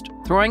closed,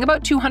 throwing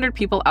about 200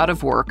 people out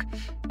of work,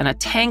 and a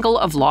tangle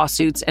of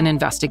lawsuits and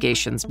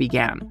investigations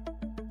began.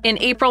 In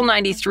April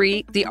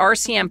 93, the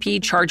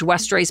RCMP charged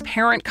Westray's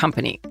parent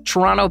company,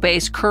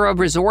 Toronto-based Cura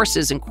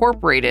Resources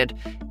Incorporated,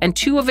 and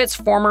 2 of its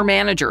former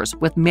managers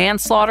with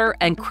manslaughter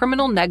and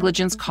criminal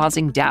negligence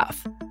causing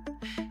death.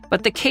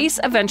 But the case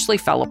eventually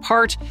fell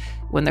apart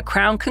when the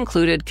Crown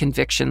concluded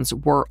convictions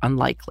were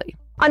unlikely.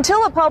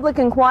 Until a public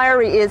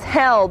inquiry is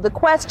held, the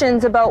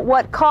questions about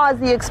what caused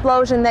the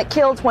explosion that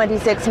killed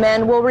 26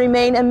 men will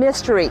remain a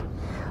mystery.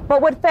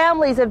 But what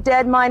families of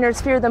dead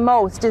miners fear the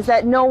most is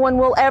that no one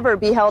will ever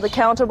be held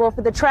accountable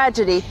for the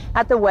tragedy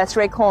at the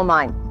Westray coal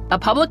mine. A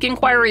public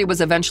inquiry was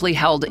eventually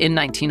held in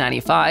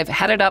 1995,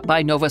 headed up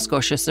by Nova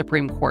Scotia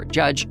Supreme Court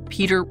Judge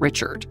Peter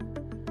Richard.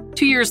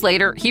 2 years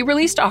later, he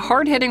released a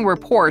hard-hitting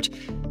report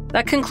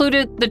that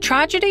concluded the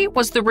tragedy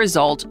was the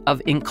result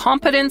of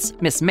incompetence,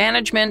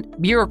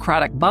 mismanagement,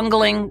 bureaucratic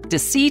bungling,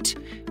 deceit,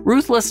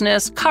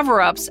 ruthlessness,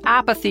 cover-ups,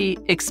 apathy,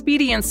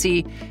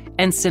 expediency,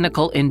 and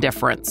cynical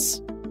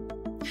indifference.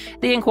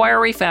 The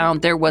inquiry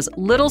found there was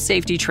little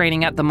safety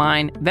training at the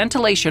mine,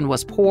 ventilation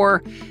was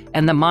poor,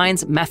 and the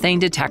mine's methane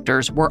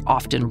detectors were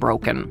often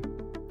broken.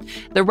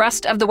 The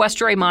rest of the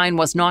Westoray mine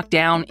was knocked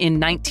down in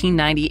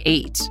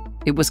 1998.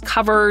 It was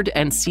covered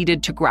and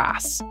ceded to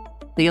grass.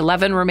 The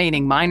 11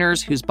 remaining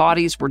miners whose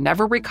bodies were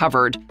never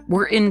recovered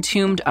were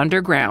entombed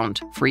underground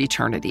for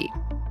eternity.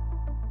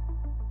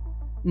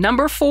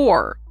 Number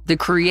 4, the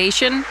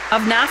creation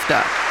of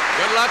NAFTA.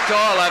 Good luck to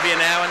all of you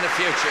now in the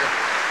future.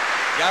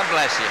 God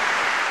bless you.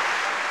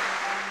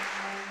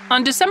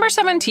 On December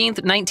 17,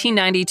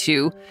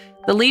 1992,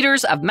 the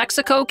leaders of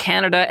Mexico,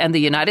 Canada, and the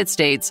United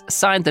States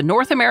signed the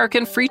North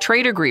American Free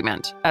Trade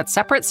Agreement at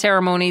separate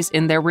ceremonies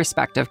in their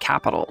respective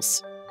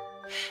capitals.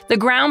 The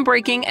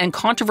groundbreaking and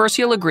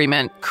controversial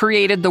agreement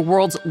created the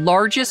world's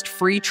largest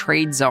free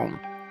trade zone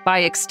by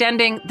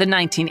extending the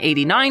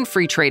 1989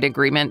 Free Trade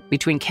Agreement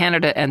between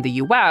Canada and the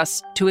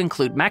U.S. to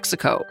include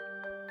Mexico.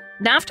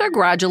 NAFTA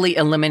gradually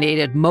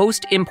eliminated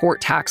most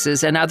import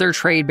taxes and other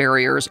trade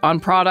barriers on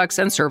products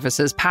and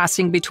services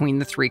passing between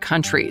the three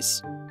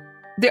countries.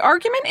 The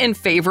argument in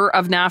favor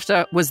of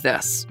NAFTA was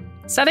this: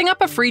 setting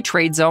up a free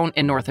trade zone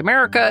in North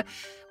America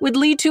would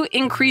lead to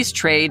increased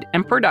trade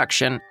and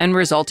production and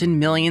result in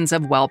millions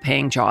of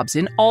well-paying jobs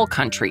in all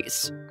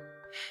countries.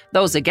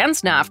 Those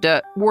against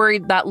NAFTA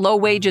worried that low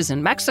wages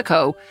in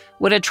Mexico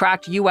would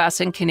attract U.S.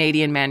 and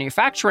Canadian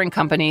manufacturing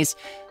companies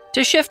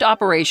to shift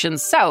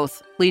operations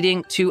south,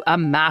 leading to a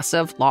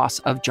massive loss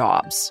of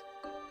jobs.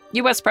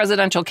 U.S.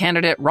 presidential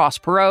candidate Ross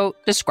Perot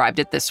described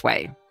it this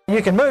way.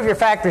 You can move your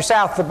factory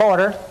south of the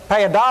border,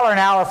 pay $1 an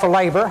hour for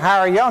labor,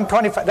 hire a young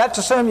 25, that's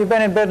assuming you've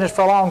been in business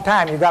for a long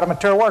time, you've got a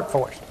mature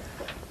workforce.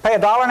 Pay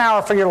 $1 an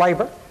hour for your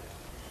labor,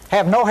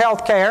 have no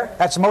health care,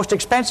 that's the most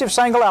expensive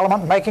single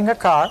element in making a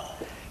car,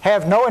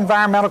 have no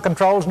environmental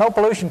controls, no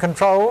pollution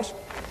controls,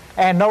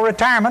 and no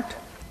retirement,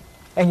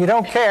 and you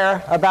don't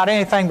care about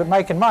anything but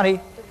making money,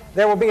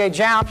 there will be a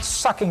giant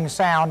sucking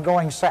sound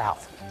going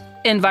south.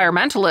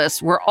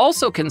 Environmentalists were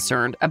also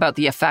concerned about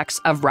the effects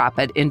of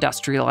rapid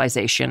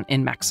industrialization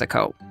in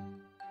Mexico.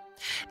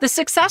 The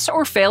success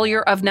or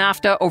failure of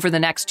NAFTA over the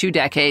next 2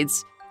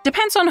 decades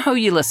depends on who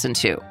you listen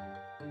to.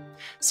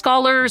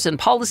 Scholars and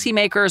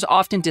policymakers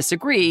often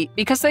disagree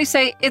because they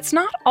say it's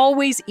not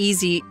always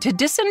easy to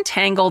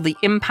disentangle the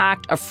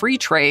impact of free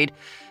trade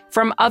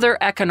from other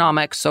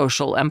economic,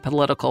 social, and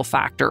political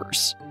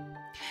factors.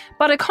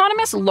 But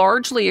economists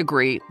largely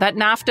agree that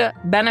NAFTA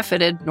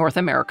benefited North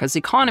America's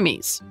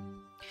economies.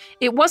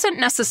 It wasn't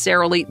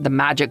necessarily the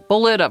magic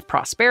bullet of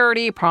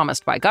prosperity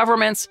promised by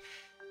governments,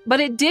 but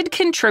it did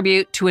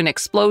contribute to an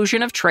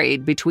explosion of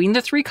trade between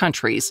the three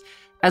countries,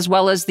 as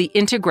well as the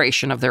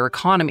integration of their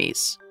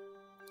economies.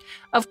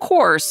 Of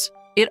course,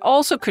 it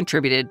also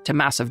contributed to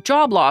massive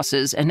job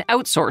losses and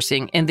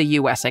outsourcing in the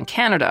US and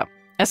Canada,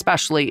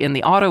 especially in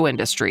the auto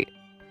industry.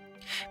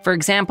 For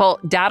example,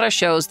 data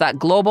shows that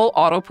global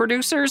auto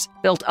producers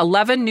built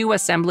 11 new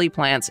assembly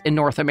plants in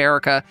North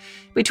America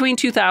between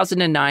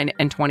 2009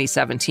 and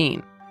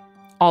 2017.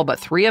 All but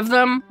 3 of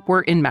them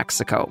were in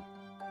Mexico.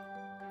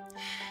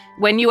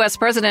 When U.S.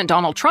 President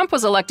Donald Trump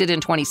was elected in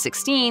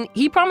 2016,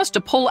 he promised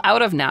to pull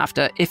out of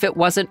NAFTA if it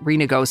wasn't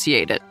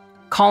renegotiated,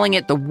 calling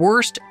it the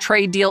worst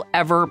trade deal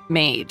ever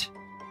made.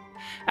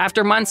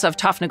 After months of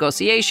tough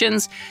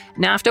negotiations,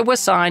 NAFTA was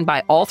signed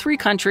by all 3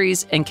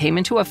 countries and came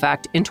into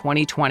effect in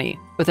 2020,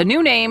 with a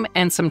new name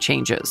and some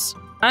changes.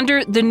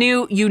 Under the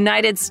new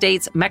United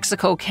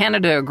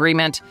States-Mexico-Canada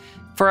agreement,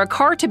 for a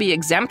car to be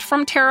exempt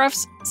from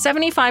tariffs,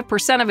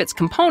 75% of its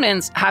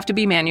components have to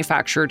be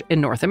manufactured in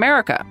North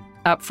America,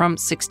 up from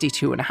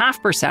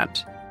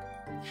 62.5%.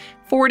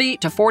 40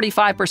 to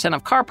 45%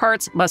 of car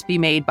parts must be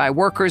made by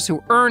workers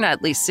who earn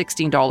at least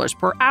 $16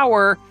 per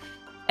hour,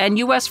 and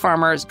U.S.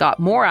 farmers got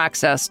more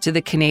access to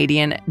the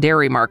Canadian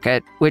dairy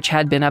market, which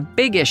had been a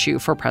big issue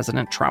for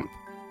President Trump.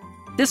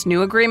 This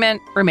new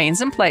agreement remains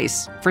in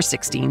place for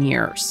 16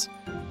 years.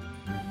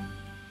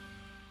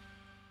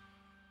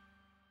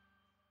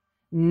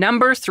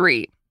 Number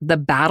 3, the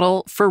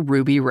battle for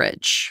Ruby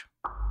Ridge.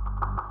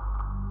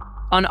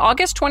 On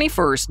August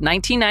 21st,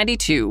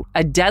 1992,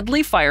 a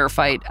deadly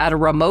firefight at a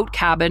remote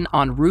cabin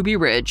on Ruby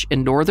Ridge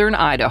in northern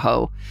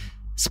Idaho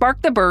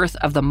sparked the birth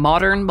of the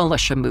modern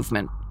militia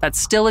movement that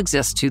still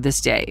exists to this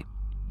day.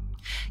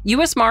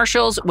 U.S.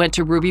 Marshals went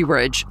to Ruby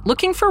Ridge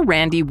looking for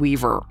Randy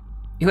Weaver,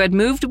 who had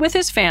moved with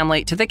his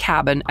family to the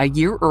cabin a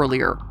year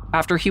earlier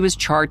after he was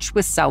charged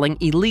with selling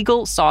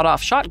illegal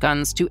sawed-off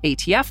shotguns to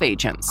ATF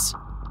agents.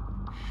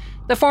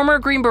 The former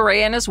Green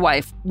Beret and his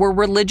wife were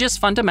religious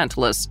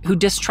fundamentalists who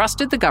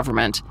distrusted the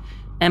government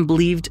and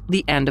believed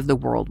the end of the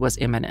world was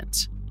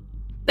imminent.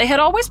 They had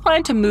always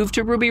planned to move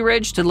to Ruby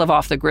Ridge to live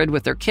off the grid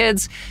with their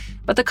kids,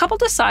 but the couple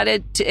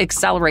decided to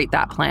accelerate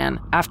that plan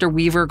after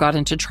Weaver got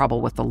into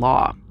trouble with the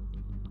law.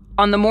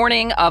 On the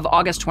morning of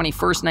August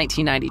 21st,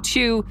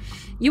 1992,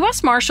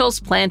 U.S. Marshals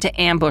planned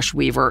to ambush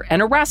Weaver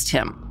and arrest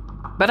him.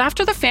 But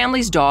after the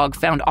family's dog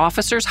found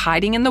officers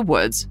hiding in the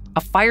woods,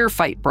 a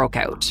firefight broke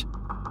out.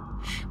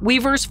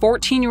 Weaver's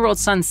 14-year-old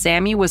son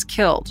Sammy was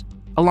killed,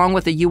 along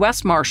with a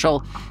U.S. Marshal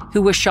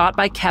who was shot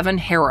by Kevin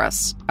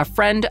Harris, a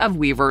friend of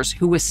Weaver's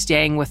who was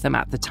staying with them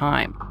at the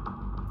time.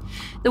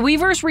 The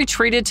Weavers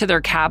retreated to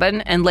their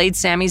cabin and laid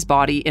Sammy's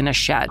body in a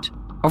shed.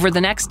 Over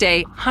the next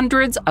day,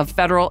 hundreds of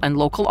federal and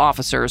local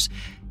officers,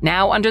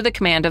 now under the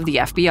command of the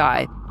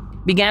FBI,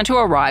 began to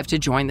arrive to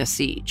join the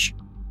siege.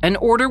 An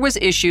order was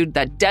issued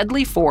that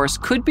deadly force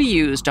could be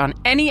used on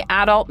any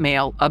adult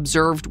male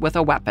observed with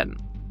a weapon.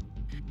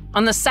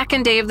 On the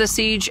second day of the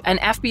siege, an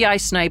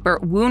FBI sniper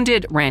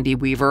wounded Randy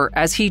Weaver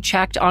as he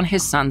checked on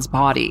his son's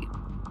body.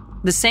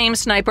 The same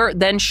sniper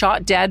then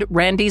shot dead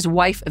Randy's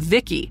wife,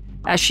 Vicky,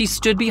 as she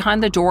stood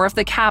behind the door of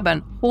the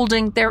cabin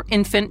holding their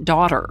infant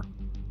daughter.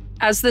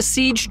 As the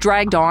siege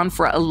dragged on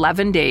for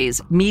 11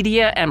 days,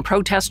 media and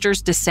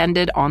protesters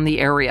descended on the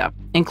area,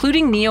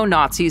 including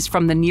neo-Nazis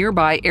from the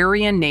nearby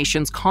Aryan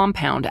Nations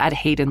compound at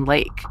Hayden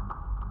Lake.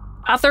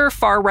 Other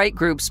far-right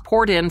groups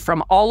poured in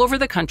from all over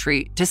the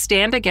country to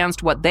stand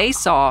against what they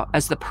saw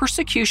as the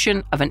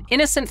persecution of an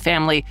innocent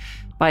family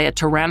by a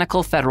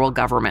tyrannical federal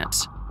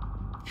government.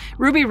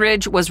 Ruby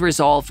Ridge was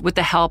resolved with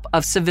the help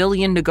of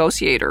civilian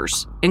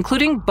negotiators,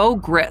 including Bo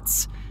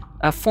Gritz,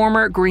 a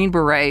former Green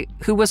Beret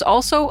who was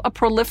also a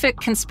prolific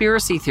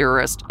conspiracy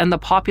theorist and the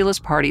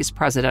Populist Party's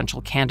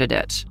presidential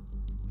candidate.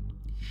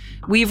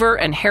 Weaver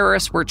and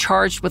Harris were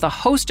charged with a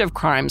host of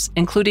crimes,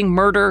 including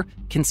murder,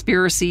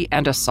 conspiracy,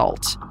 and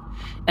assault.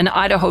 An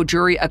Idaho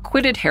jury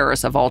acquitted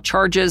Harris of all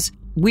charges.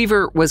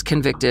 Weaver was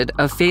convicted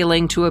of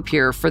failing to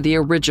appear for the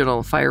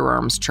original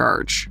firearms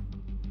charge.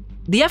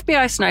 The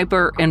FBI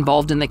sniper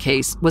involved in the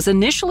case was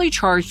initially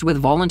charged with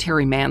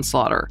voluntary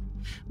manslaughter,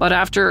 but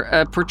after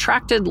a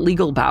protracted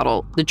legal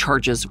battle, the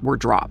charges were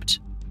dropped.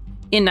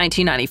 In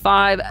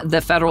 1995, the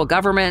federal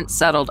government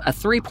settled a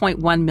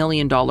 $3.1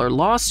 million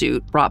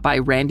lawsuit brought by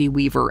Randy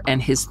Weaver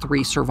and his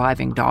 3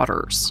 surviving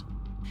daughters.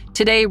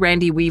 Today,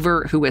 Randy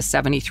Weaver, who is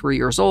 73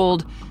 years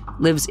old,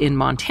 lives in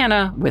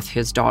Montana with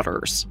his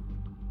daughters.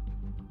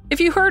 If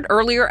you heard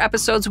earlier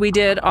episodes we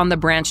did on the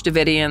Branch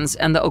Davidians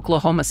and the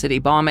Oklahoma City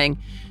bombing,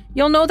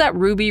 you'll know that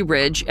Ruby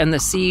Ridge and the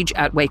siege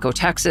at Waco,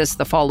 Texas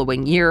the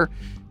following year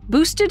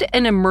boosted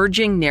an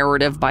emerging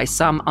narrative by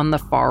some on the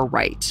far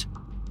right.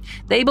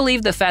 They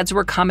believed the feds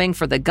were coming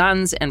for the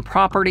guns and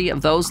property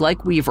of those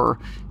like Weaver,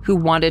 who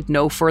wanted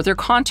no further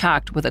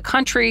contact with a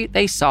country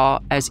they saw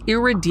as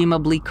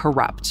irredeemably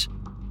corrupt.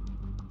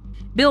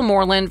 Bill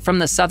Moreland from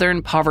the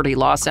Southern Poverty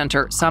Law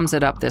Center sums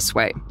it up this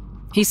way.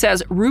 He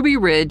says Ruby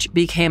Ridge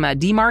became a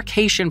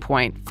demarcation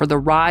point for the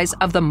rise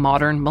of the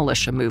modern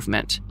militia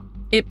movement.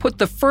 It put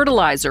the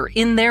fertilizer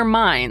in their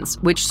minds,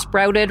 which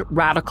sprouted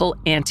radical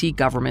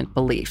anti-government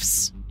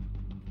beliefs.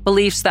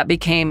 Beliefs that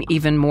became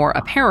even more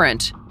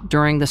apparent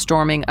during the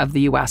storming of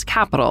the U.S.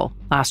 Capitol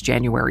last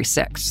January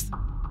 6th.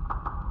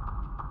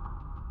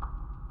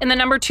 In the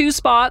number 2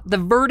 spot, the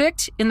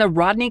verdict in the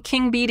Rodney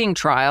King beating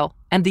trial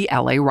and the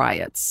LA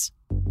riots.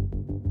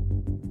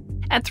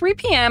 At 3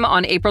 p.m.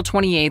 on April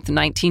 28,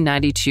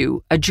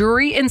 1992, a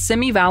jury in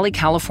Simi Valley,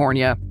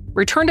 California,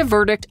 returned a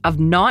verdict of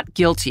not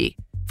guilty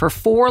for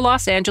 4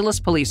 Los Angeles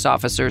police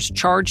officers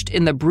charged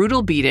in the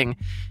brutal beating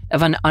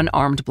of an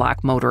unarmed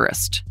black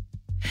motorist.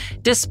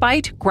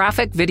 Despite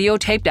graphic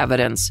videotaped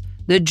evidence,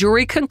 the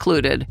jury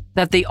concluded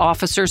that the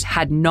officers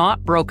had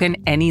not broken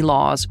any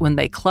laws when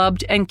they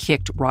clubbed and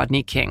kicked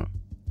Rodney King.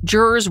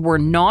 Jurors were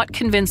not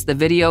convinced the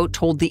video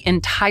told the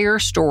entire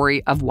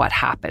story of what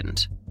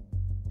happened.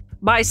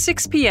 By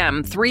 6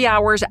 p.m., 3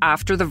 hours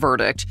after the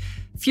verdict,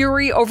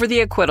 fury over the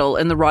acquittal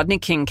in the Rodney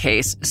King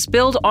case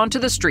spilled onto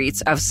the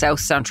streets of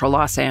South Central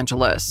Los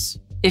Angeles.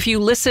 If you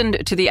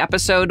listened to the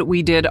episode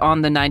we did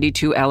on the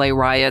 92 LA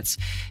riots,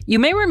 you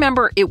may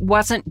remember it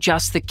wasn't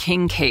just the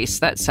King case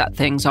that set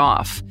things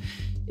off.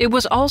 It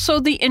was also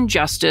the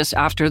injustice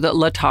after the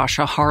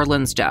Latasha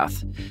Harlins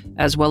death,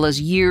 as well as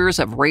years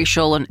of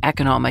racial and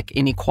economic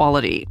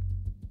inequality.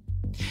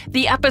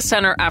 The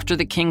epicenter after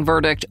the King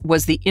verdict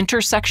was the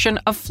intersection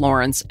of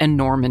Florence and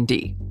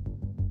Normandy.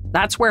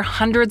 That's where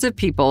hundreds of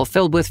people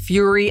filled with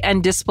fury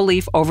and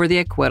disbelief over the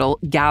acquittal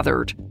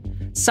gathered.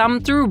 Some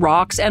threw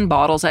rocks and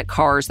bottles at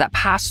cars that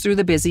passed through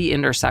the busy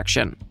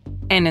intersection.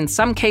 And in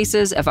some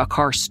cases, if a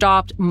car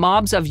stopped,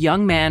 mobs of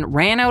young men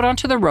ran out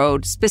onto the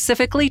road,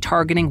 specifically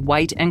targeting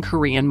white and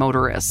Korean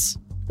motorists.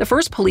 The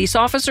first police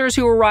officers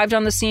who arrived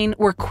on the scene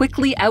were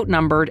quickly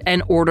outnumbered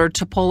and ordered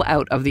to pull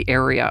out of the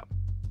area.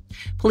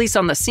 Police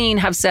on the scene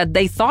have said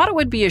they thought it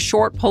would be a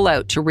short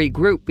pullout to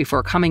regroup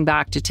before coming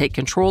back to take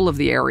control of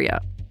the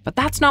area. But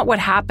that's not what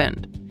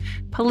happened.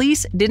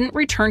 Police didn't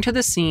return to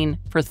the scene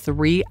for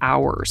 3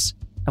 hours.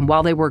 And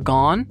while they were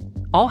gone,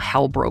 all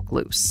hell broke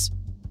loose.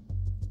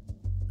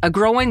 A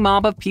growing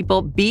mob of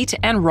people beat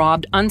and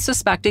robbed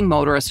unsuspecting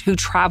motorists who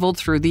traveled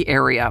through the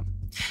area.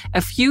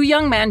 A few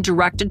young men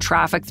directed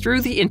traffic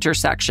through the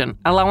intersection,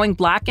 allowing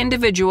black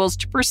individuals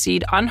to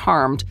proceed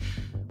unharmed,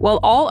 while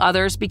all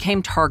others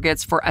became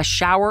targets for a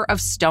shower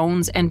of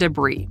stones and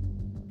debris.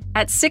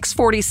 At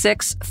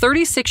 6:46,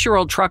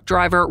 36-year-old truck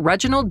driver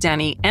Reginald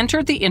Denny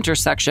entered the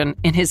intersection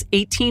in his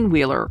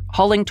 18-wheeler,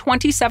 hauling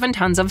 27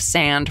 tons of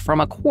sand from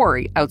a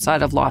quarry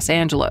outside of Los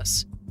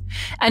Angeles.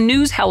 A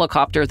news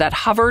helicopter that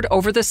hovered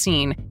over the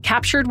scene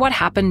captured what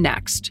happened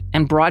next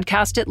and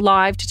broadcast it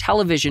live to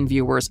television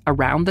viewers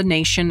around the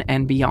nation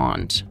and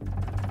beyond.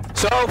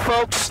 So,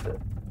 folks,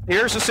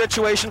 here's the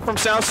situation from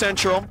South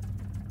Central.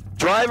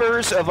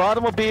 Drivers of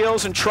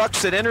automobiles and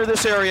trucks that enter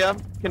this area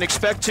can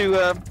expect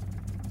to...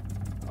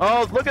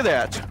 oh, look at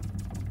that.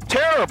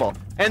 Terrible.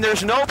 And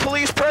there's no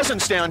police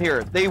presence down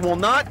here. They will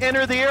not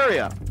enter the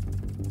area.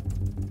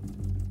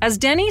 As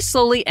Denny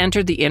slowly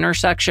entered the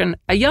intersection,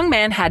 a young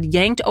man had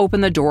yanked open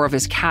the door of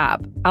his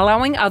cab,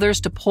 allowing others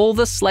to pull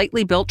the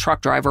slightly built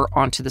truck driver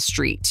onto the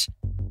street.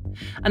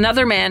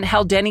 Another man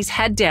held Denny's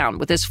head down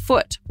with his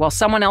foot while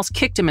someone else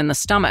kicked him in the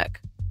stomach.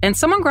 And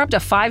someone grabbed a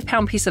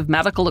 5-pound piece of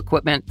medical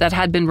equipment that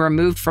had been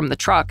removed from the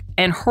truck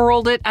and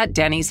hurled it at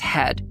Denny's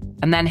head,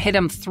 and then hit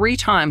him 3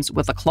 times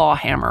with a claw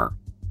hammer.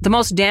 The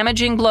most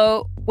damaging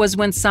blow was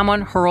when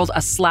someone hurled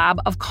a slab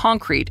of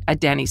concrete at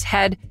Denny's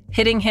head,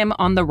 hitting him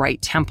on the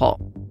right temple.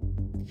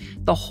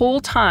 The whole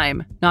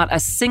time, not a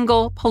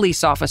single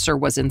police officer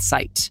was in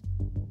sight.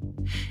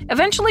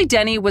 Eventually,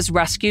 Denny was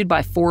rescued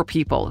by 4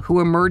 people who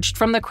emerged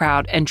from the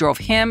crowd and drove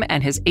him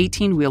and his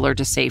 18-wheeler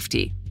to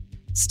safety.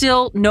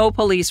 Still, no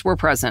police were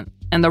present,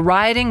 and the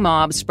rioting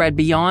mob spread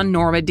beyond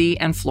Normandy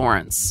and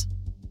Florence.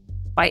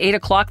 By 8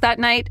 o'clock that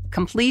night,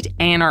 complete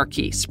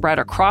anarchy spread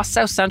across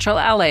South Central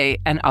LA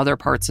and other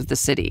parts of the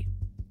city.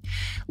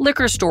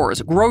 Liquor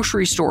stores,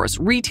 grocery stores,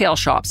 retail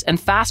shops, and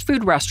fast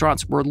food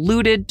restaurants were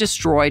looted,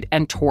 destroyed,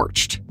 and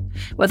torched,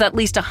 with at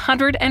least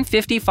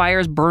 150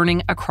 fires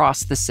burning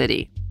across the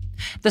city.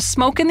 The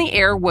smoke in the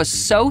air was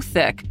so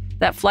thick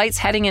that flights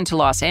heading into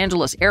Los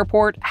Angeles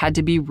Airport had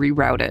to be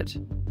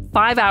rerouted.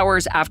 5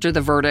 hours after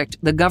the verdict,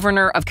 the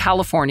governor of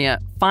California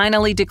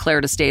finally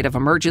declared a state of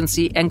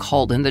emergency and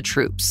called in the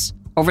troops.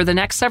 Over the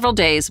next several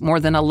days, more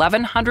than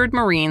 1,100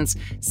 Marines,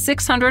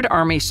 600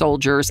 Army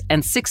soldiers,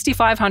 and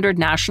 6,500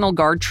 National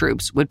Guard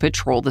troops would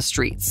patrol the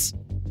streets.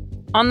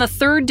 On the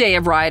 3rd day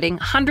of rioting,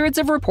 hundreds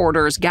of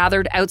reporters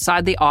gathered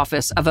outside the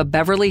office of a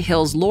Beverly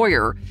Hills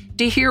lawyer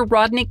to hear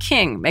Rodney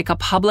King make a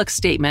public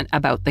statement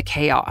about the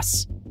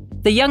chaos.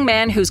 The young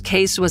man whose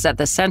case was at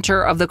the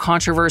center of the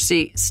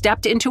controversy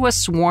stepped into a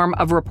swarm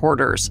of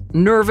reporters,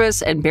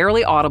 nervous and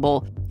barely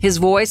audible, his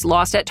voice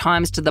lost at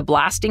times to the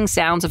blasting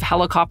sounds of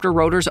helicopter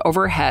rotors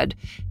overhead.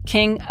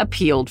 King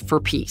appealed for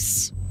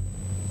peace.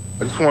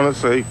 I just want to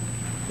say,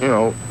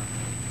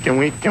 can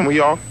we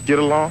all get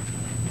along?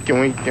 Can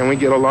we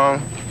get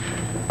along?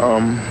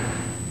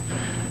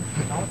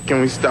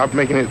 Can we stop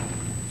making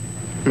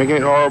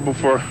it horrible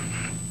for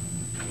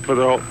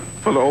the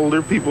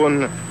older people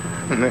and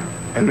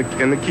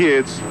the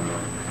kids?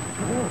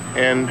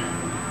 And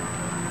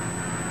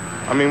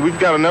I mean, we've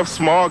got enough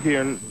smog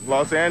here in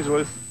Los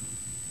Angeles.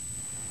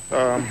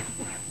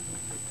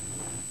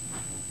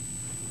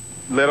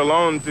 Let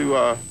alone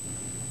to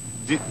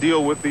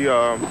deal with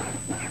the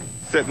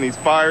setting these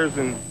fires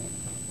and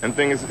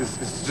things.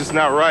 It's just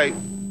not right.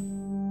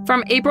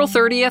 From April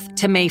 30th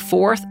to May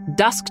 4th,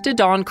 dusk to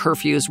dawn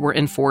curfews were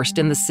enforced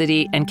in the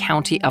city and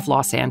county of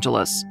Los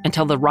Angeles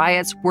until the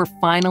riots were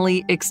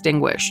finally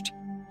extinguished.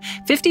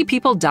 50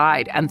 people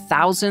died and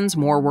thousands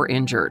more were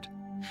injured.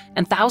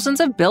 And thousands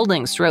of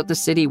buildings throughout the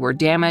city were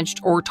damaged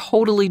or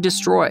totally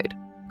destroyed,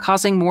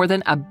 causing more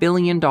than $1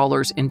 billion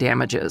in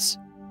damages.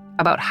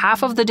 About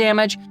half of the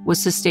damage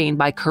was sustained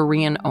by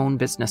Korean-owned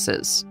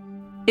businesses.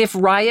 If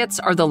riots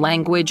are the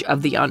language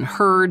of the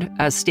unheard,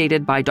 as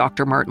stated by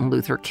Dr. Martin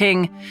Luther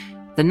King,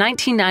 the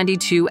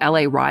 1992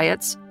 LA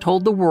riots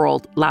told the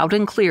world loud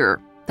and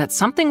clear that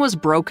something was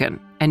broken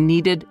and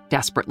needed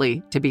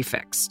desperately to be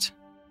fixed.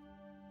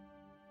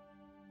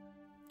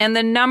 And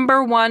the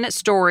number one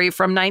story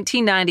from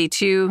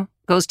 1992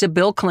 goes to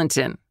Bill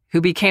Clinton,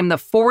 who became the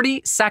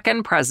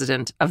 42nd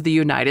president of the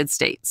United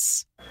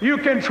States. You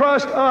can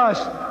trust us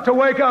to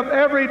wake up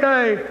every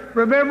day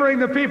remembering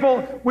the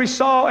people we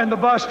saw in the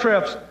bus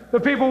trips, the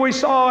people we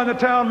saw in the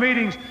town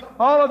meetings.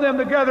 All of them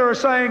together are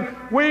saying,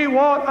 we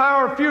want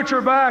our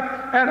future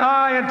back, and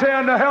I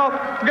intend to help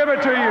give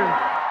it to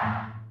you.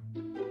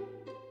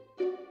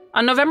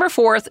 On November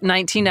 4th,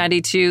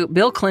 1992,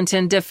 Bill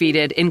Clinton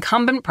defeated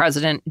incumbent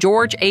President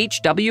George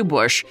H.W.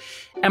 Bush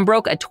and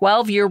broke a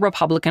 12-year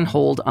Republican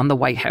hold on the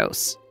White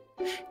House.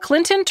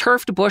 Clinton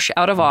turfed Bush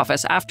out of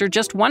office after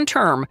just one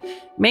term,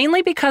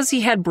 mainly because he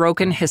had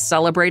broken his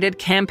celebrated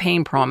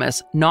campaign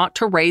promise not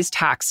to raise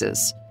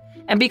taxes,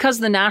 and because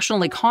the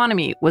national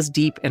economy was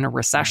deep in a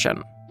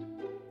recession.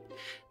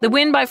 The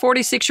win by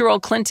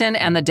 46-year-old Clinton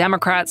and the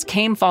Democrats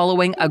came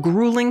following a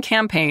grueling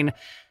campaign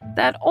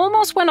that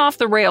almost went off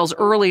the rails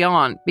early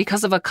on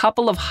because of a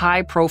couple of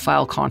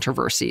high-profile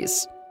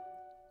controversies.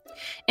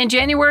 In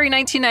January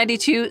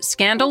 1992,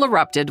 scandal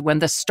erupted when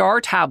the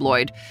Star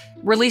tabloid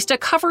released a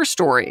cover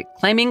story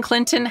claiming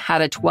Clinton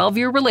had a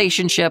 12-year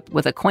relationship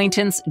with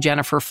acquaintance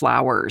Jennifer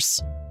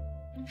Flowers.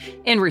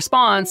 In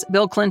response,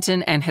 Bill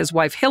Clinton and his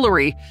wife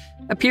Hillary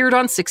appeared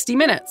on 60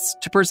 Minutes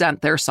to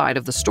present their side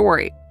of the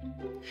story.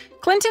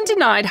 Clinton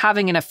denied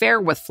having an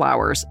affair with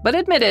Flowers, but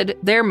admitted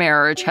their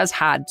marriage has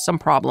had some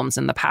problems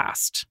in the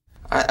past.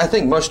 I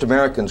think most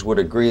Americans would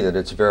agree that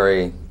it's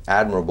very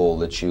admirable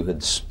that you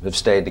have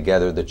stayed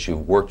together, that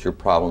you've worked your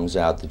problems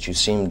out, that you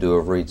seem to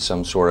have reached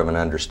some sort of an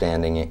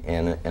understanding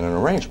and an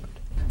arrangement.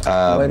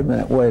 Wait a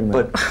minute.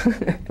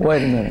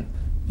 Wait a minute.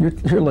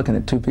 You're looking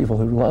at two people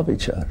who love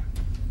each other.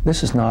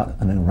 This is not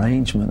an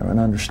arrangement or an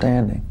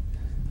understanding.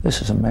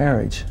 This is a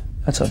marriage.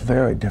 That's a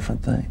very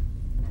different thing.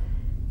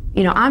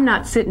 You know, I'm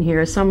not sitting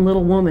here as some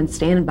little woman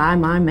standing by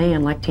my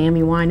man like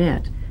Tammy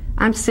Wynette.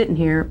 I'm sitting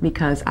here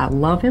because I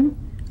love him,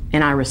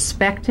 and I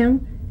respect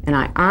him, and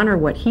I honor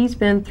what he's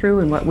been through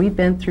and what we've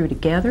been through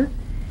together.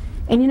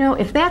 And you know,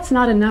 if that's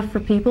not enough for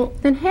people,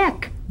 then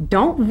heck,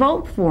 don't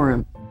vote for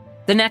him.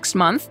 The next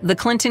month, the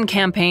Clinton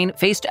campaign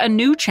faced a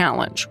new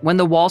challenge when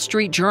the Wall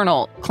Street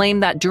Journal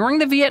claimed that during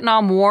the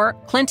Vietnam War,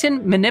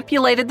 Clinton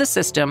manipulated the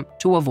system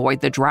to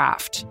avoid the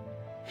draft.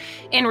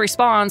 In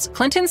response,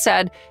 Clinton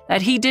said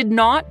that he did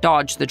not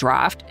dodge the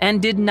draft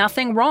and did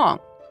nothing wrong.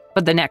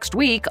 But the next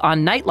week,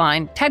 on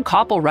Nightline, Ted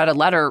Koppel read a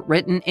letter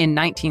written in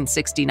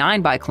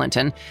 1969 by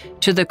Clinton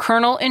to the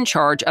colonel in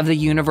charge of the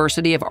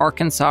University of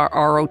Arkansas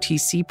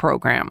ROTC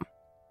program.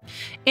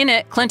 In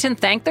it, Clinton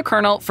thanked the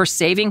colonel for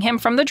saving him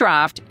from the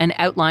draft and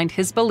outlined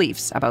his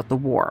beliefs about the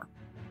war.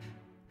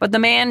 But the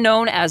man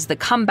known as the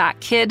comeback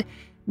kid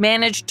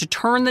managed to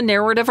turn the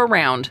narrative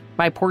around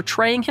by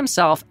portraying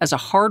himself as a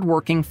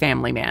hard-working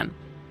family man.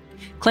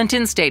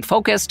 Clinton stayed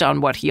focused on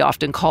what he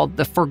often called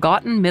the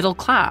forgotten middle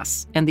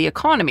class and the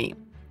economy,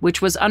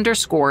 which was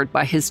underscored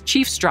by his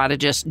chief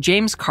strategist,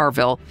 James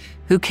Carville,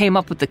 who came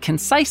up with the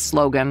concise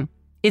slogan,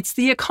 "It's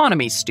the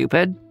economy,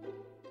 stupid."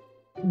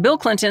 Bill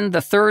Clinton,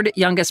 the third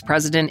youngest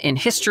president in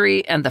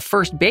history and the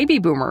first baby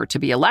boomer to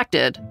be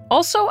elected,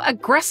 also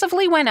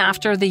aggressively went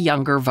after the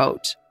younger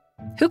vote.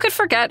 Who could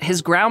forget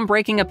his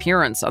groundbreaking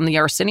appearance on the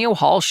Arsenio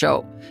Hall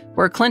show,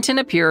 where Clinton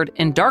appeared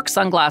in dark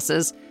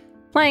sunglasses,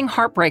 playing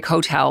Heartbreak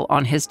Hotel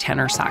on his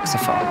tenor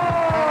saxophone.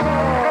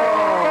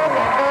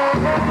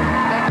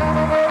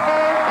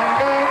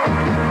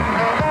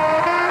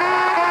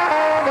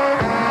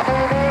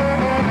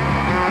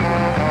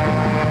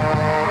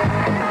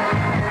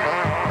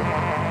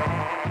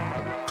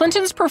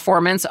 Clinton's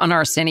performance on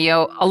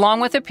Arsenio,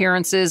 along with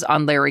appearances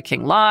on Larry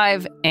King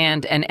Live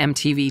and an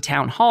MTV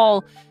Town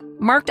Hall,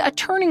 marked a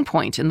turning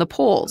point in the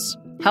polls,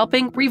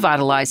 helping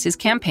revitalize his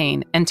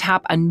campaign and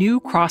tap a new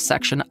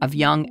cross-section of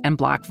young and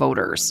Black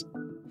voters.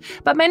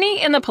 But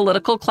many in the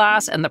political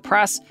class and the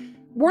press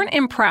weren't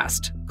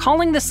impressed,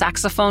 calling the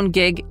saxophone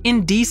gig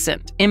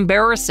indecent,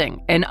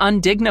 embarrassing, and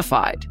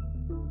undignified.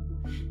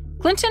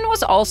 Clinton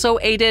was also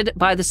aided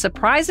by the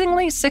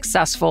surprisingly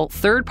successful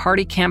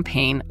third-party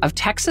campaign of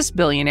Texas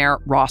billionaire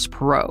Ross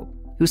Perot,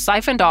 who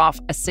siphoned off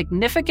a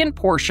significant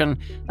portion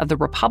of the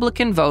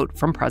Republican vote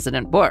from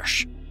President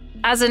Bush.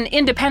 As an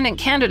independent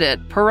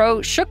candidate,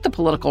 Perot shook the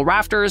political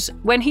rafters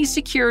when he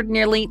secured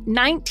nearly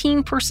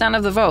 19%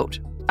 of the vote,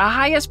 the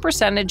highest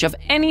percentage of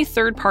any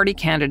third-party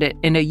candidate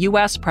in a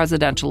U.S.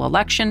 presidential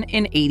election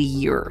in 80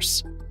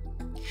 years.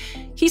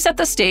 He set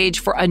the stage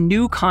for a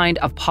new kind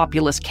of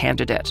populist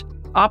candidate,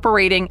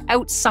 operating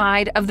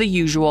outside of the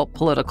usual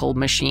political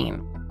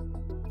machine.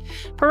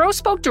 Perot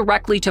spoke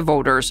directly to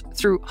voters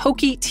through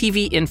hokey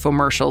TV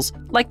infomercials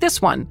like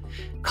this one,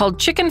 called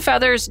Chicken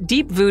Feathers,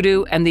 Deep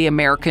Voodoo, and the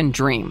American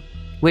Dream,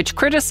 which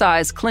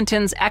criticized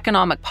Clinton's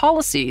economic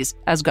policies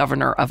as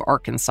governor of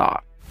Arkansas.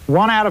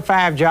 1 out of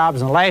 5 jobs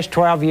in the last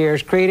 12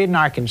 years created in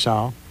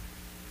Arkansas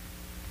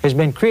has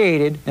been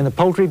created in the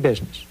poultry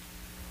business.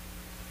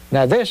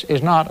 Now, this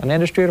is not an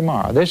industry of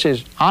tomorrow. This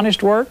is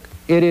honest work.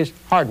 It is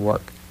hard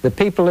work. The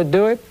people that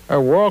do it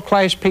are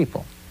world-class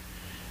people.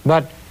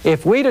 But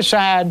if we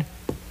decide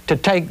to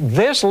take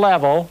this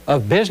level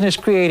of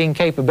business-creating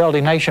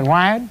capability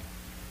nationwide,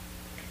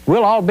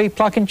 we'll all be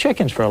plucking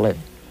chickens for a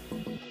living.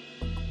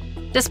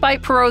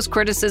 Despite Perot's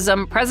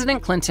criticism,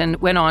 President Clinton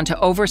went on to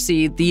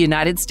oversee the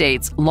United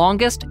States'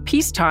 longest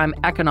peacetime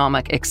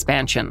economic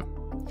expansion.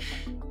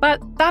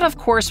 But that, of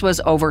course,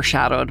 was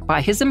overshadowed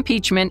by his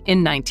impeachment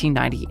in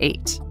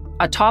 1998.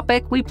 A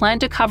topic we plan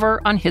to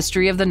cover on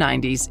History of the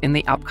 90s in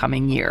the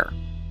upcoming year.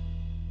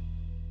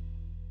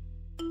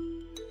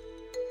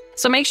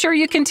 So make sure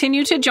you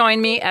continue to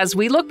join me as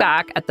we look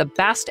back at the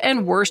best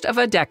and worst of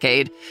a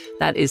decade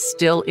that is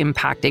still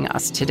impacting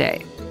us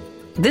today.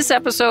 This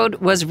episode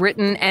was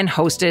written and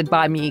hosted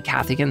by me,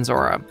 Kathy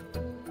Gonzora.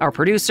 Our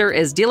producer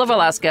is Dila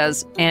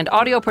Velasquez, and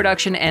audio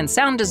production and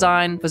sound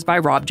design was by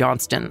Rob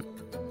Johnston.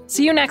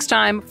 See you next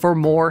time for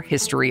more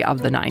History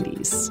of the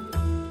 90s.